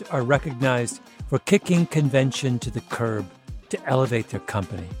customers are recognized for kicking convention to the curb to elevate their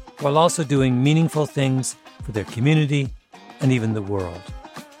company, while also doing meaningful things for their community and even the world.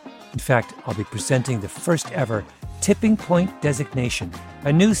 In fact, I'll be presenting the first ever Tipping Point designation,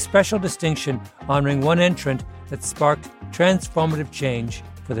 a new special distinction honoring one entrant that sparked transformative change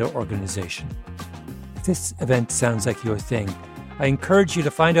for their organization. If this event sounds like your thing, I encourage you to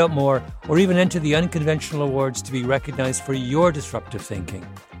find out more or even enter the Unconventional Awards to be recognized for your disruptive thinking.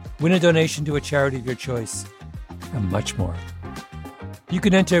 Win a donation to a charity of your choice, and much more. You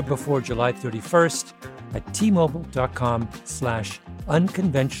can enter before July 31st at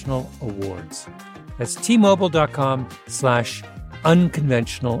tmobile.com/unconventional awards. That's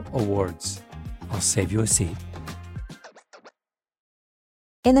tmobile.com/unconventional awards. I'll save you a seat.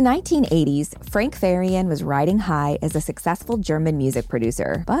 In the 1980s, Frank Farian was riding high as a successful German music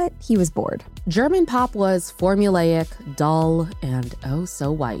producer, but he was bored. German pop was formulaic, dull, and oh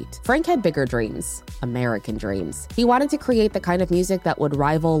so white. Frank had bigger dreams, American dreams. He wanted to create the kind of music that would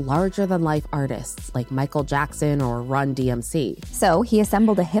rival larger-than-life artists like Michael Jackson or Run DMC. So he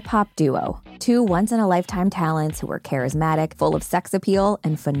assembled a hip-hop duo, 2 once-in-a-lifetime talents who were charismatic, full of sex appeal,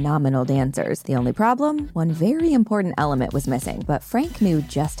 and phenomenal dancers. The only problem? One very important element was missing, but Frank knew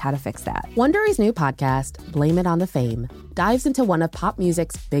just how to fix that. Wondery's new podcast, Blame It on the Fame, dives into one of pop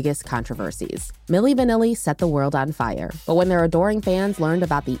music's biggest controversies. Milli Vanilli set the world on fire, but when their adoring fans learned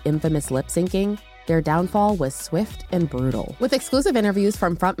about the infamous lip-syncing, their downfall was swift and brutal. With exclusive interviews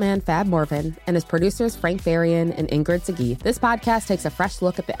from frontman Fab Morvan and his producers Frank Farian and Ingrid Sagi, this podcast takes a fresh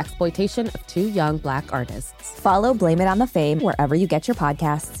look at the exploitation of 2 young Black artists. Follow Blame It on the Fame wherever you get your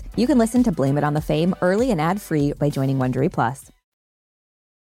podcasts. You can listen to Blame It on the Fame early and ad-free by joining Wondery Plus.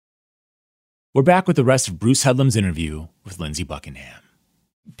 We're back with the rest of Bruce Headlam's interview with Lindsey Buckingham.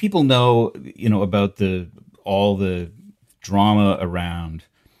 People know, about all the drama around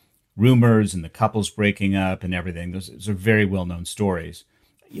rumors and the couples breaking up and everything. Those are very well-known stories.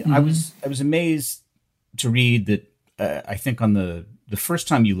 Mm-hmm. I was amazed to read that. I think on the first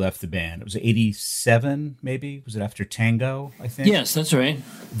time you left the band, it was 1987, maybe. Was it after Tango? I think. Yes, that's right.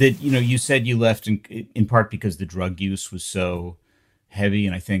 That you said you left in part because the drug use was so heavy,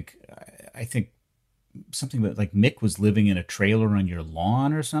 and I think something like Mick was living in a trailer on your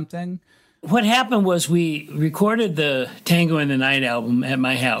lawn or something. What happened was we recorded the Tango in the Night album at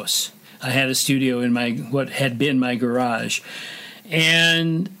my house. I had a studio in what had been my garage.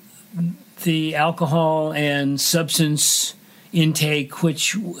 And the alcohol and substance intake,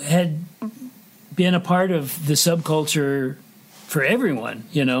 which had been a part of the subculture for everyone,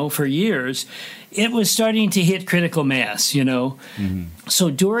 for years, it was starting to hit critical mass, Mm-hmm. So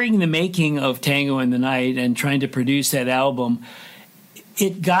during the making of Tango in the Night and trying to produce that album,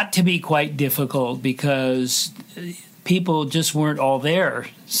 it got to be quite difficult because people just weren't all there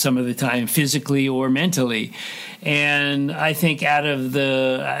some of the time, physically or mentally. And I think out of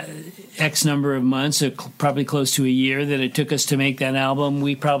the X number of months, probably close to a year that it took us to make that album,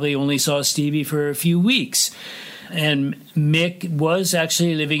 we probably only saw Stevie for a few weeks. And Mick was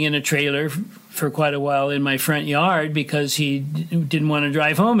actually living in a trailer for quite a while in my front yard because he didn't want to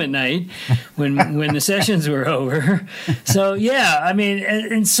drive home at night when the sessions were over. So, yeah,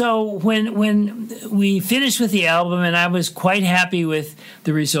 and so when we finished with the album, and I was quite happy with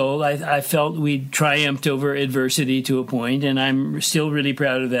the result, I felt we'd triumphed over adversity to a point, and I'm still really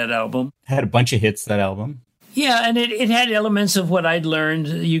proud of that album. Had a bunch of hits, that album. Yeah, and it had elements of what I'd learned.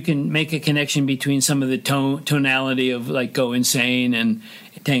 You can make a connection between some of the tonality of like Go Insane and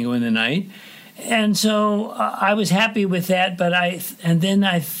Tango in the Night. And so I was happy with that, but then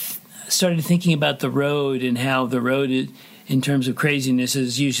I started thinking about the road and how the road in terms of craziness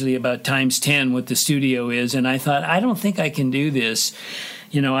is usually about times 10 what the studio is. And I thought, I don't think I can do this.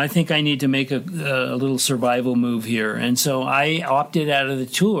 I think I need to make a little survival move here. And so I opted out of the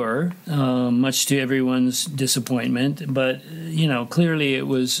tour, much to everyone's disappointment. But, clearly it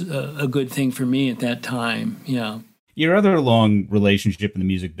was a good thing for me at that time. Yeah. Your other long relationship in the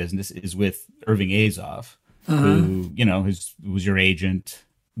music business is with Irving Azoff, who, was your agent.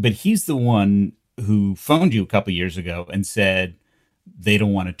 But he's the one who phoned you a couple years ago and said they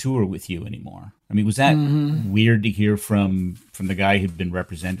don't want to tour with you anymore. I mean, was that weird to hear from the guy who'd been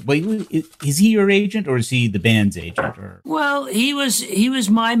represented? Wait, is he your agent or is he the band's agent? Well, he was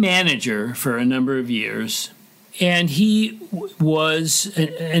my manager for a number of years, and he was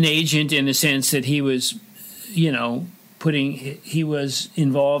an agent in the sense that he was, he was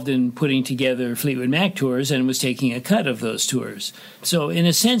involved in putting together Fleetwood Mac tours and was taking a cut of those tours. So in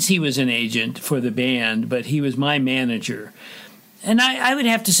a sense, he was an agent for the band, but he was my manager. And I would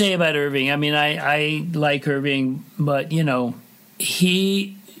have to say about Irving, I mean, I like Irving, but,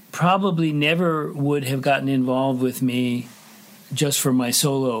 he probably never would have gotten involved with me just for my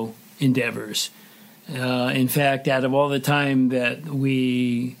solo endeavors. In fact, out of all the time that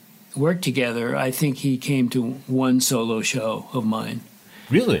we worked together, I think he came to one solo show of mine.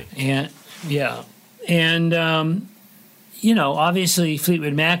 Really? And, yeah. And, obviously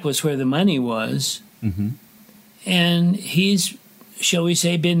Fleetwood Mac was where the money was. Mm-hmm. And he's, shall we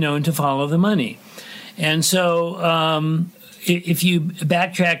say, been known to follow the money. And so if you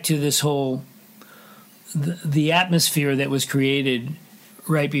backtrack to this whole, the atmosphere that was created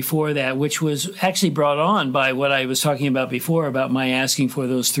right before that, which was actually brought on by what I was talking about before, about my asking for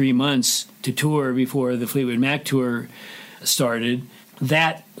those 3 months to tour before the Fleetwood Mac tour started,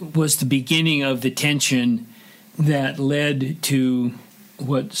 that was the beginning of the tension that led to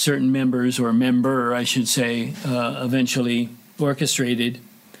what certain members, or member, I should say, eventually orchestrated.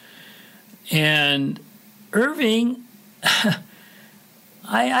 And Irving,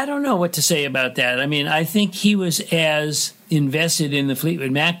 I don't know what to say about that. I mean, I think he was as invested in the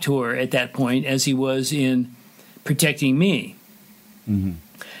Fleetwood Mac tour at that point as he was in protecting me. Mm-hmm.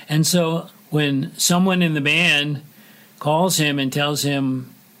 And so when someone in the band calls him and tells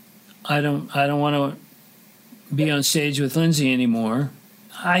him, I don't want to be on stage with Lindsay anymore,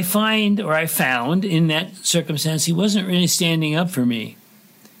 I found in that circumstance, he wasn't really standing up for me.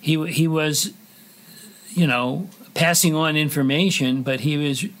 He was, passing on information, but he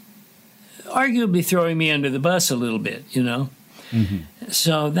was arguably throwing me under the bus a little bit, Mm-hmm.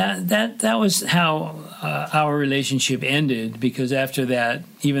 So that was how our relationship ended, because after that,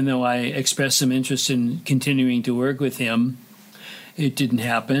 even though I expressed some interest in continuing to work with him, it didn't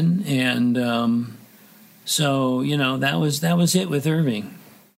happen. And so, that was it with Irving.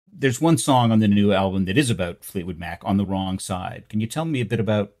 There's one song on the new album that is about Fleetwood Mac, On the Wrong Side. Can you tell me a bit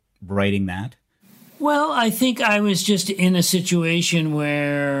about writing that? Well, I think I was just in a situation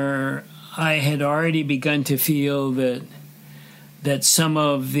where I had already begun to feel that some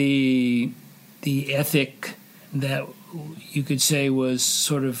of the ethic that you could say was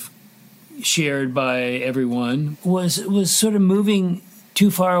sort of shared by everyone was sort of moving too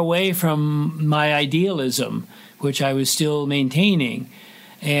far away from my idealism, which I was still maintaining.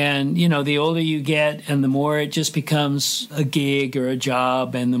 And, the older you get and the more it just becomes a gig or a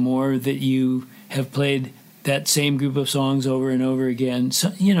job, and the more that you have played that same group of songs over and over again,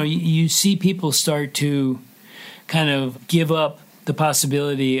 so, you see people start to kind of give up the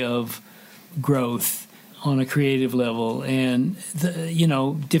possibility of growth on a creative level. And,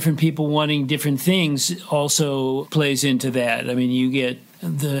 different people wanting different things also plays into that. I mean, you get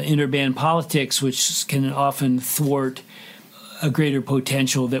the interband politics, which can often thwart a greater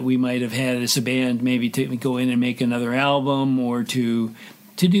potential that we might have had as a band, maybe to go in and make another album or to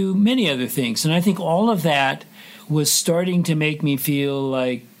do many other things. And I think all of that was starting to make me feel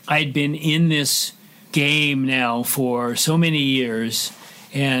like I'd been in this game now for so many years,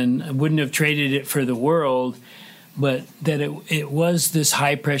 and I wouldn't have traded it for the world, but that it was this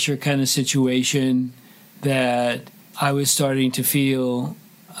high-pressure kind of situation that I was starting to feel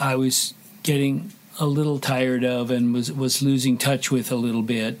I was getting a little tired of and was losing touch with a little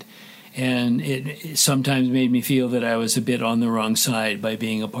bit. And it sometimes made me feel that I was a bit on the wrong side by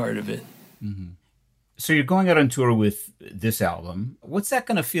being a part of it. Mm-hmm. So you're going out on tour with this album. What's that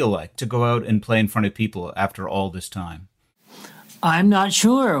going to feel like, to go out and play in front of people after all this time? I'm not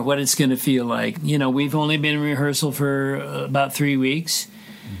sure what it's going to feel like. We've only been in rehearsal for about 3 weeks.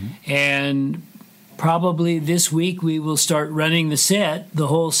 Mm-hmm. And probably this week we will start running the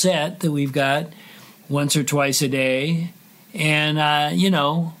whole set that we've got, once or twice a day. And,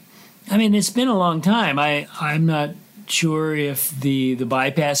 it's been a long time. I'm not sure if the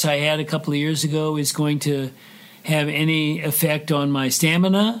bypass I had a couple of years ago is going to have any effect on my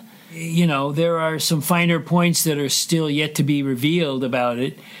stamina. You know, there are some finer points that are still yet to be revealed about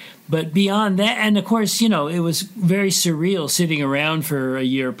it. But beyond that, and of course, you know, it was very surreal sitting around for a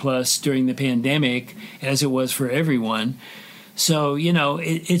year plus during the pandemic, as it was for everyone. So, you know,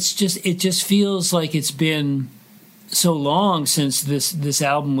 it just feels like it's been so long since this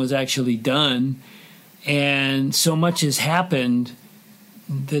album was actually done, and so much has happened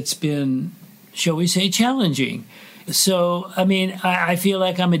that's been, shall we say, challenging. So, I mean, I feel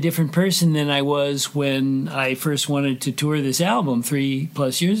like I'm a different person than I was when I first wanted to tour this album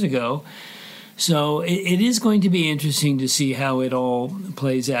 3+ years ago. So it is going to be interesting to see how it all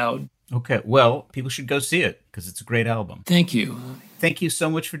plays out. Okay, well, people should go see it because it's a great album. Thank you. Thank you so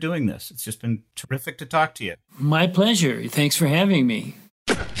much for doing this. It's just been terrific to talk to you. My pleasure. Thanks for having me.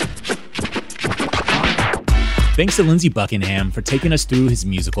 Thanks to Lindsey Buckingham for taking us through his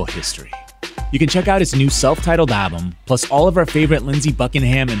musical history. You can check out his new self-titled album, plus all of our favorite Lindsey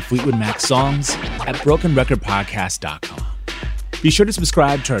Buckingham and Fleetwood Mac songs at BrokenRecordPodcast.com. Be sure to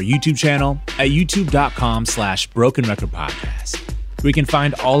subscribe to our YouTube channel at youtube.com/BrokenRecordPodcast, where you can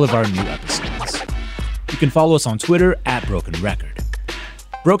find all of our new episodes. You can follow us on Twitter at Broken Record.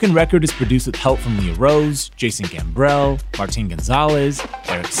 Broken Record is produced with help from Leah Rose, Jason Gambrell, Martin Gonzalez,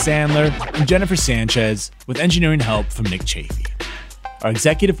 Eric Sandler, and Jennifer Sanchez, with engineering help from Nick Chafee. Our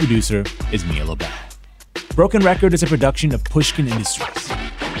executive producer is Mia Lobel. Broken Record is a production of Pushkin Industries.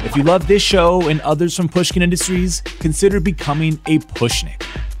 If you love this show and others from Pushkin Industries, consider becoming a Pushnik.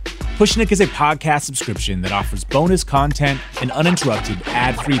 Pushnik is a podcast subscription that offers bonus content and uninterrupted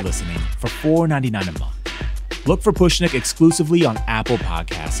ad-free listening for $4.99 a month. Look for Pushnik exclusively on Apple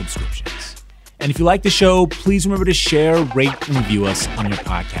Podcast subscriptions. And if you like the show, please remember to share, rate, and review us on your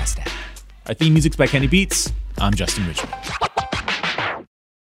podcast app. Our theme music's by Kenny Beats. I'm Justin Richmond.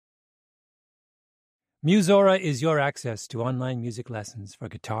 Musora is your access to online music lessons for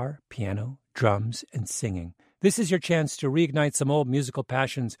guitar, piano, drums, and singing. This is your chance to reignite some old musical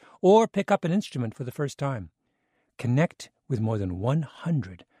passions or pick up an instrument for the first time. Connect with more than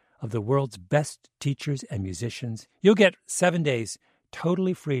 100 of the world's best teachers and musicians. You'll get 7 days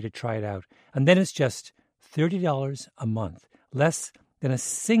totally free to try it out, and then it's just $30 a month, less than a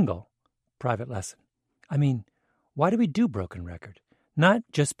single private lesson. I mean, why do we do Broken Record? Not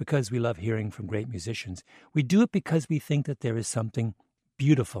just because we love hearing from great musicians. We do it because we think that there is something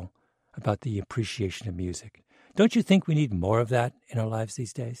beautiful about the appreciation of music. Don't you think we need more of that in our lives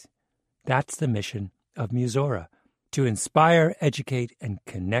these days? That's the mission of Musora, to inspire, educate, and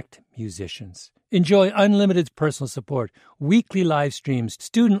connect musicians. Enjoy unlimited personal support, weekly live streams,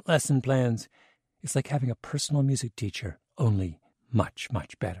 student lesson plans. It's like having a personal music teacher, only much,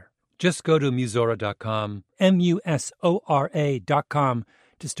 much better. Just go to Musora.com, Musora.com,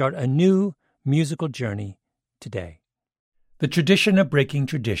 to start a new musical journey today. The tradition of breaking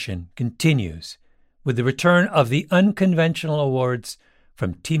tradition continues with the return of the Unconventional Awards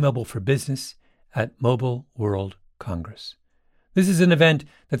from T-Mobile for Business at Mobile World Congress. This is an event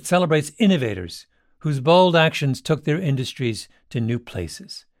that celebrates innovators whose bold actions took their industries to new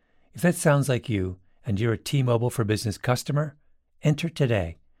places. If that sounds like you and you're a T-Mobile for Business customer, enter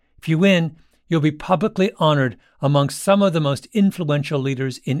today. If you win, you'll be publicly honored amongst some of the most influential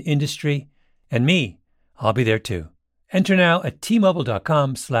leaders in industry. And me, I'll be there too. Enter now at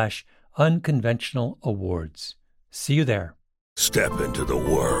T-Mobile.com/unconventional awards. See you there. Step into the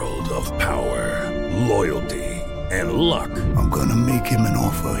world of power, loyalty, and luck. I'm gonna make him an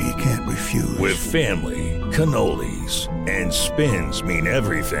offer he can't refuse. With family, cannolis, and spins mean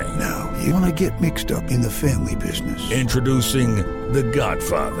everything. Now, you wanna get mixed up in the family business. Introducing The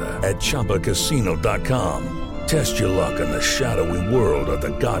Godfather at ChumbaCasino.com. Test your luck in the shadowy world of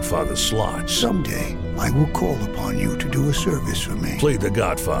The Godfather slot. Someday, I will call upon you to do a service for me. Play The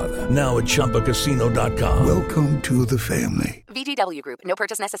Godfather, now at ChumbaCasino.com. Welcome to the family. VGW Group. No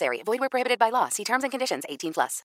purchase necessary. Void where prohibited by law. See terms and conditions. 18+.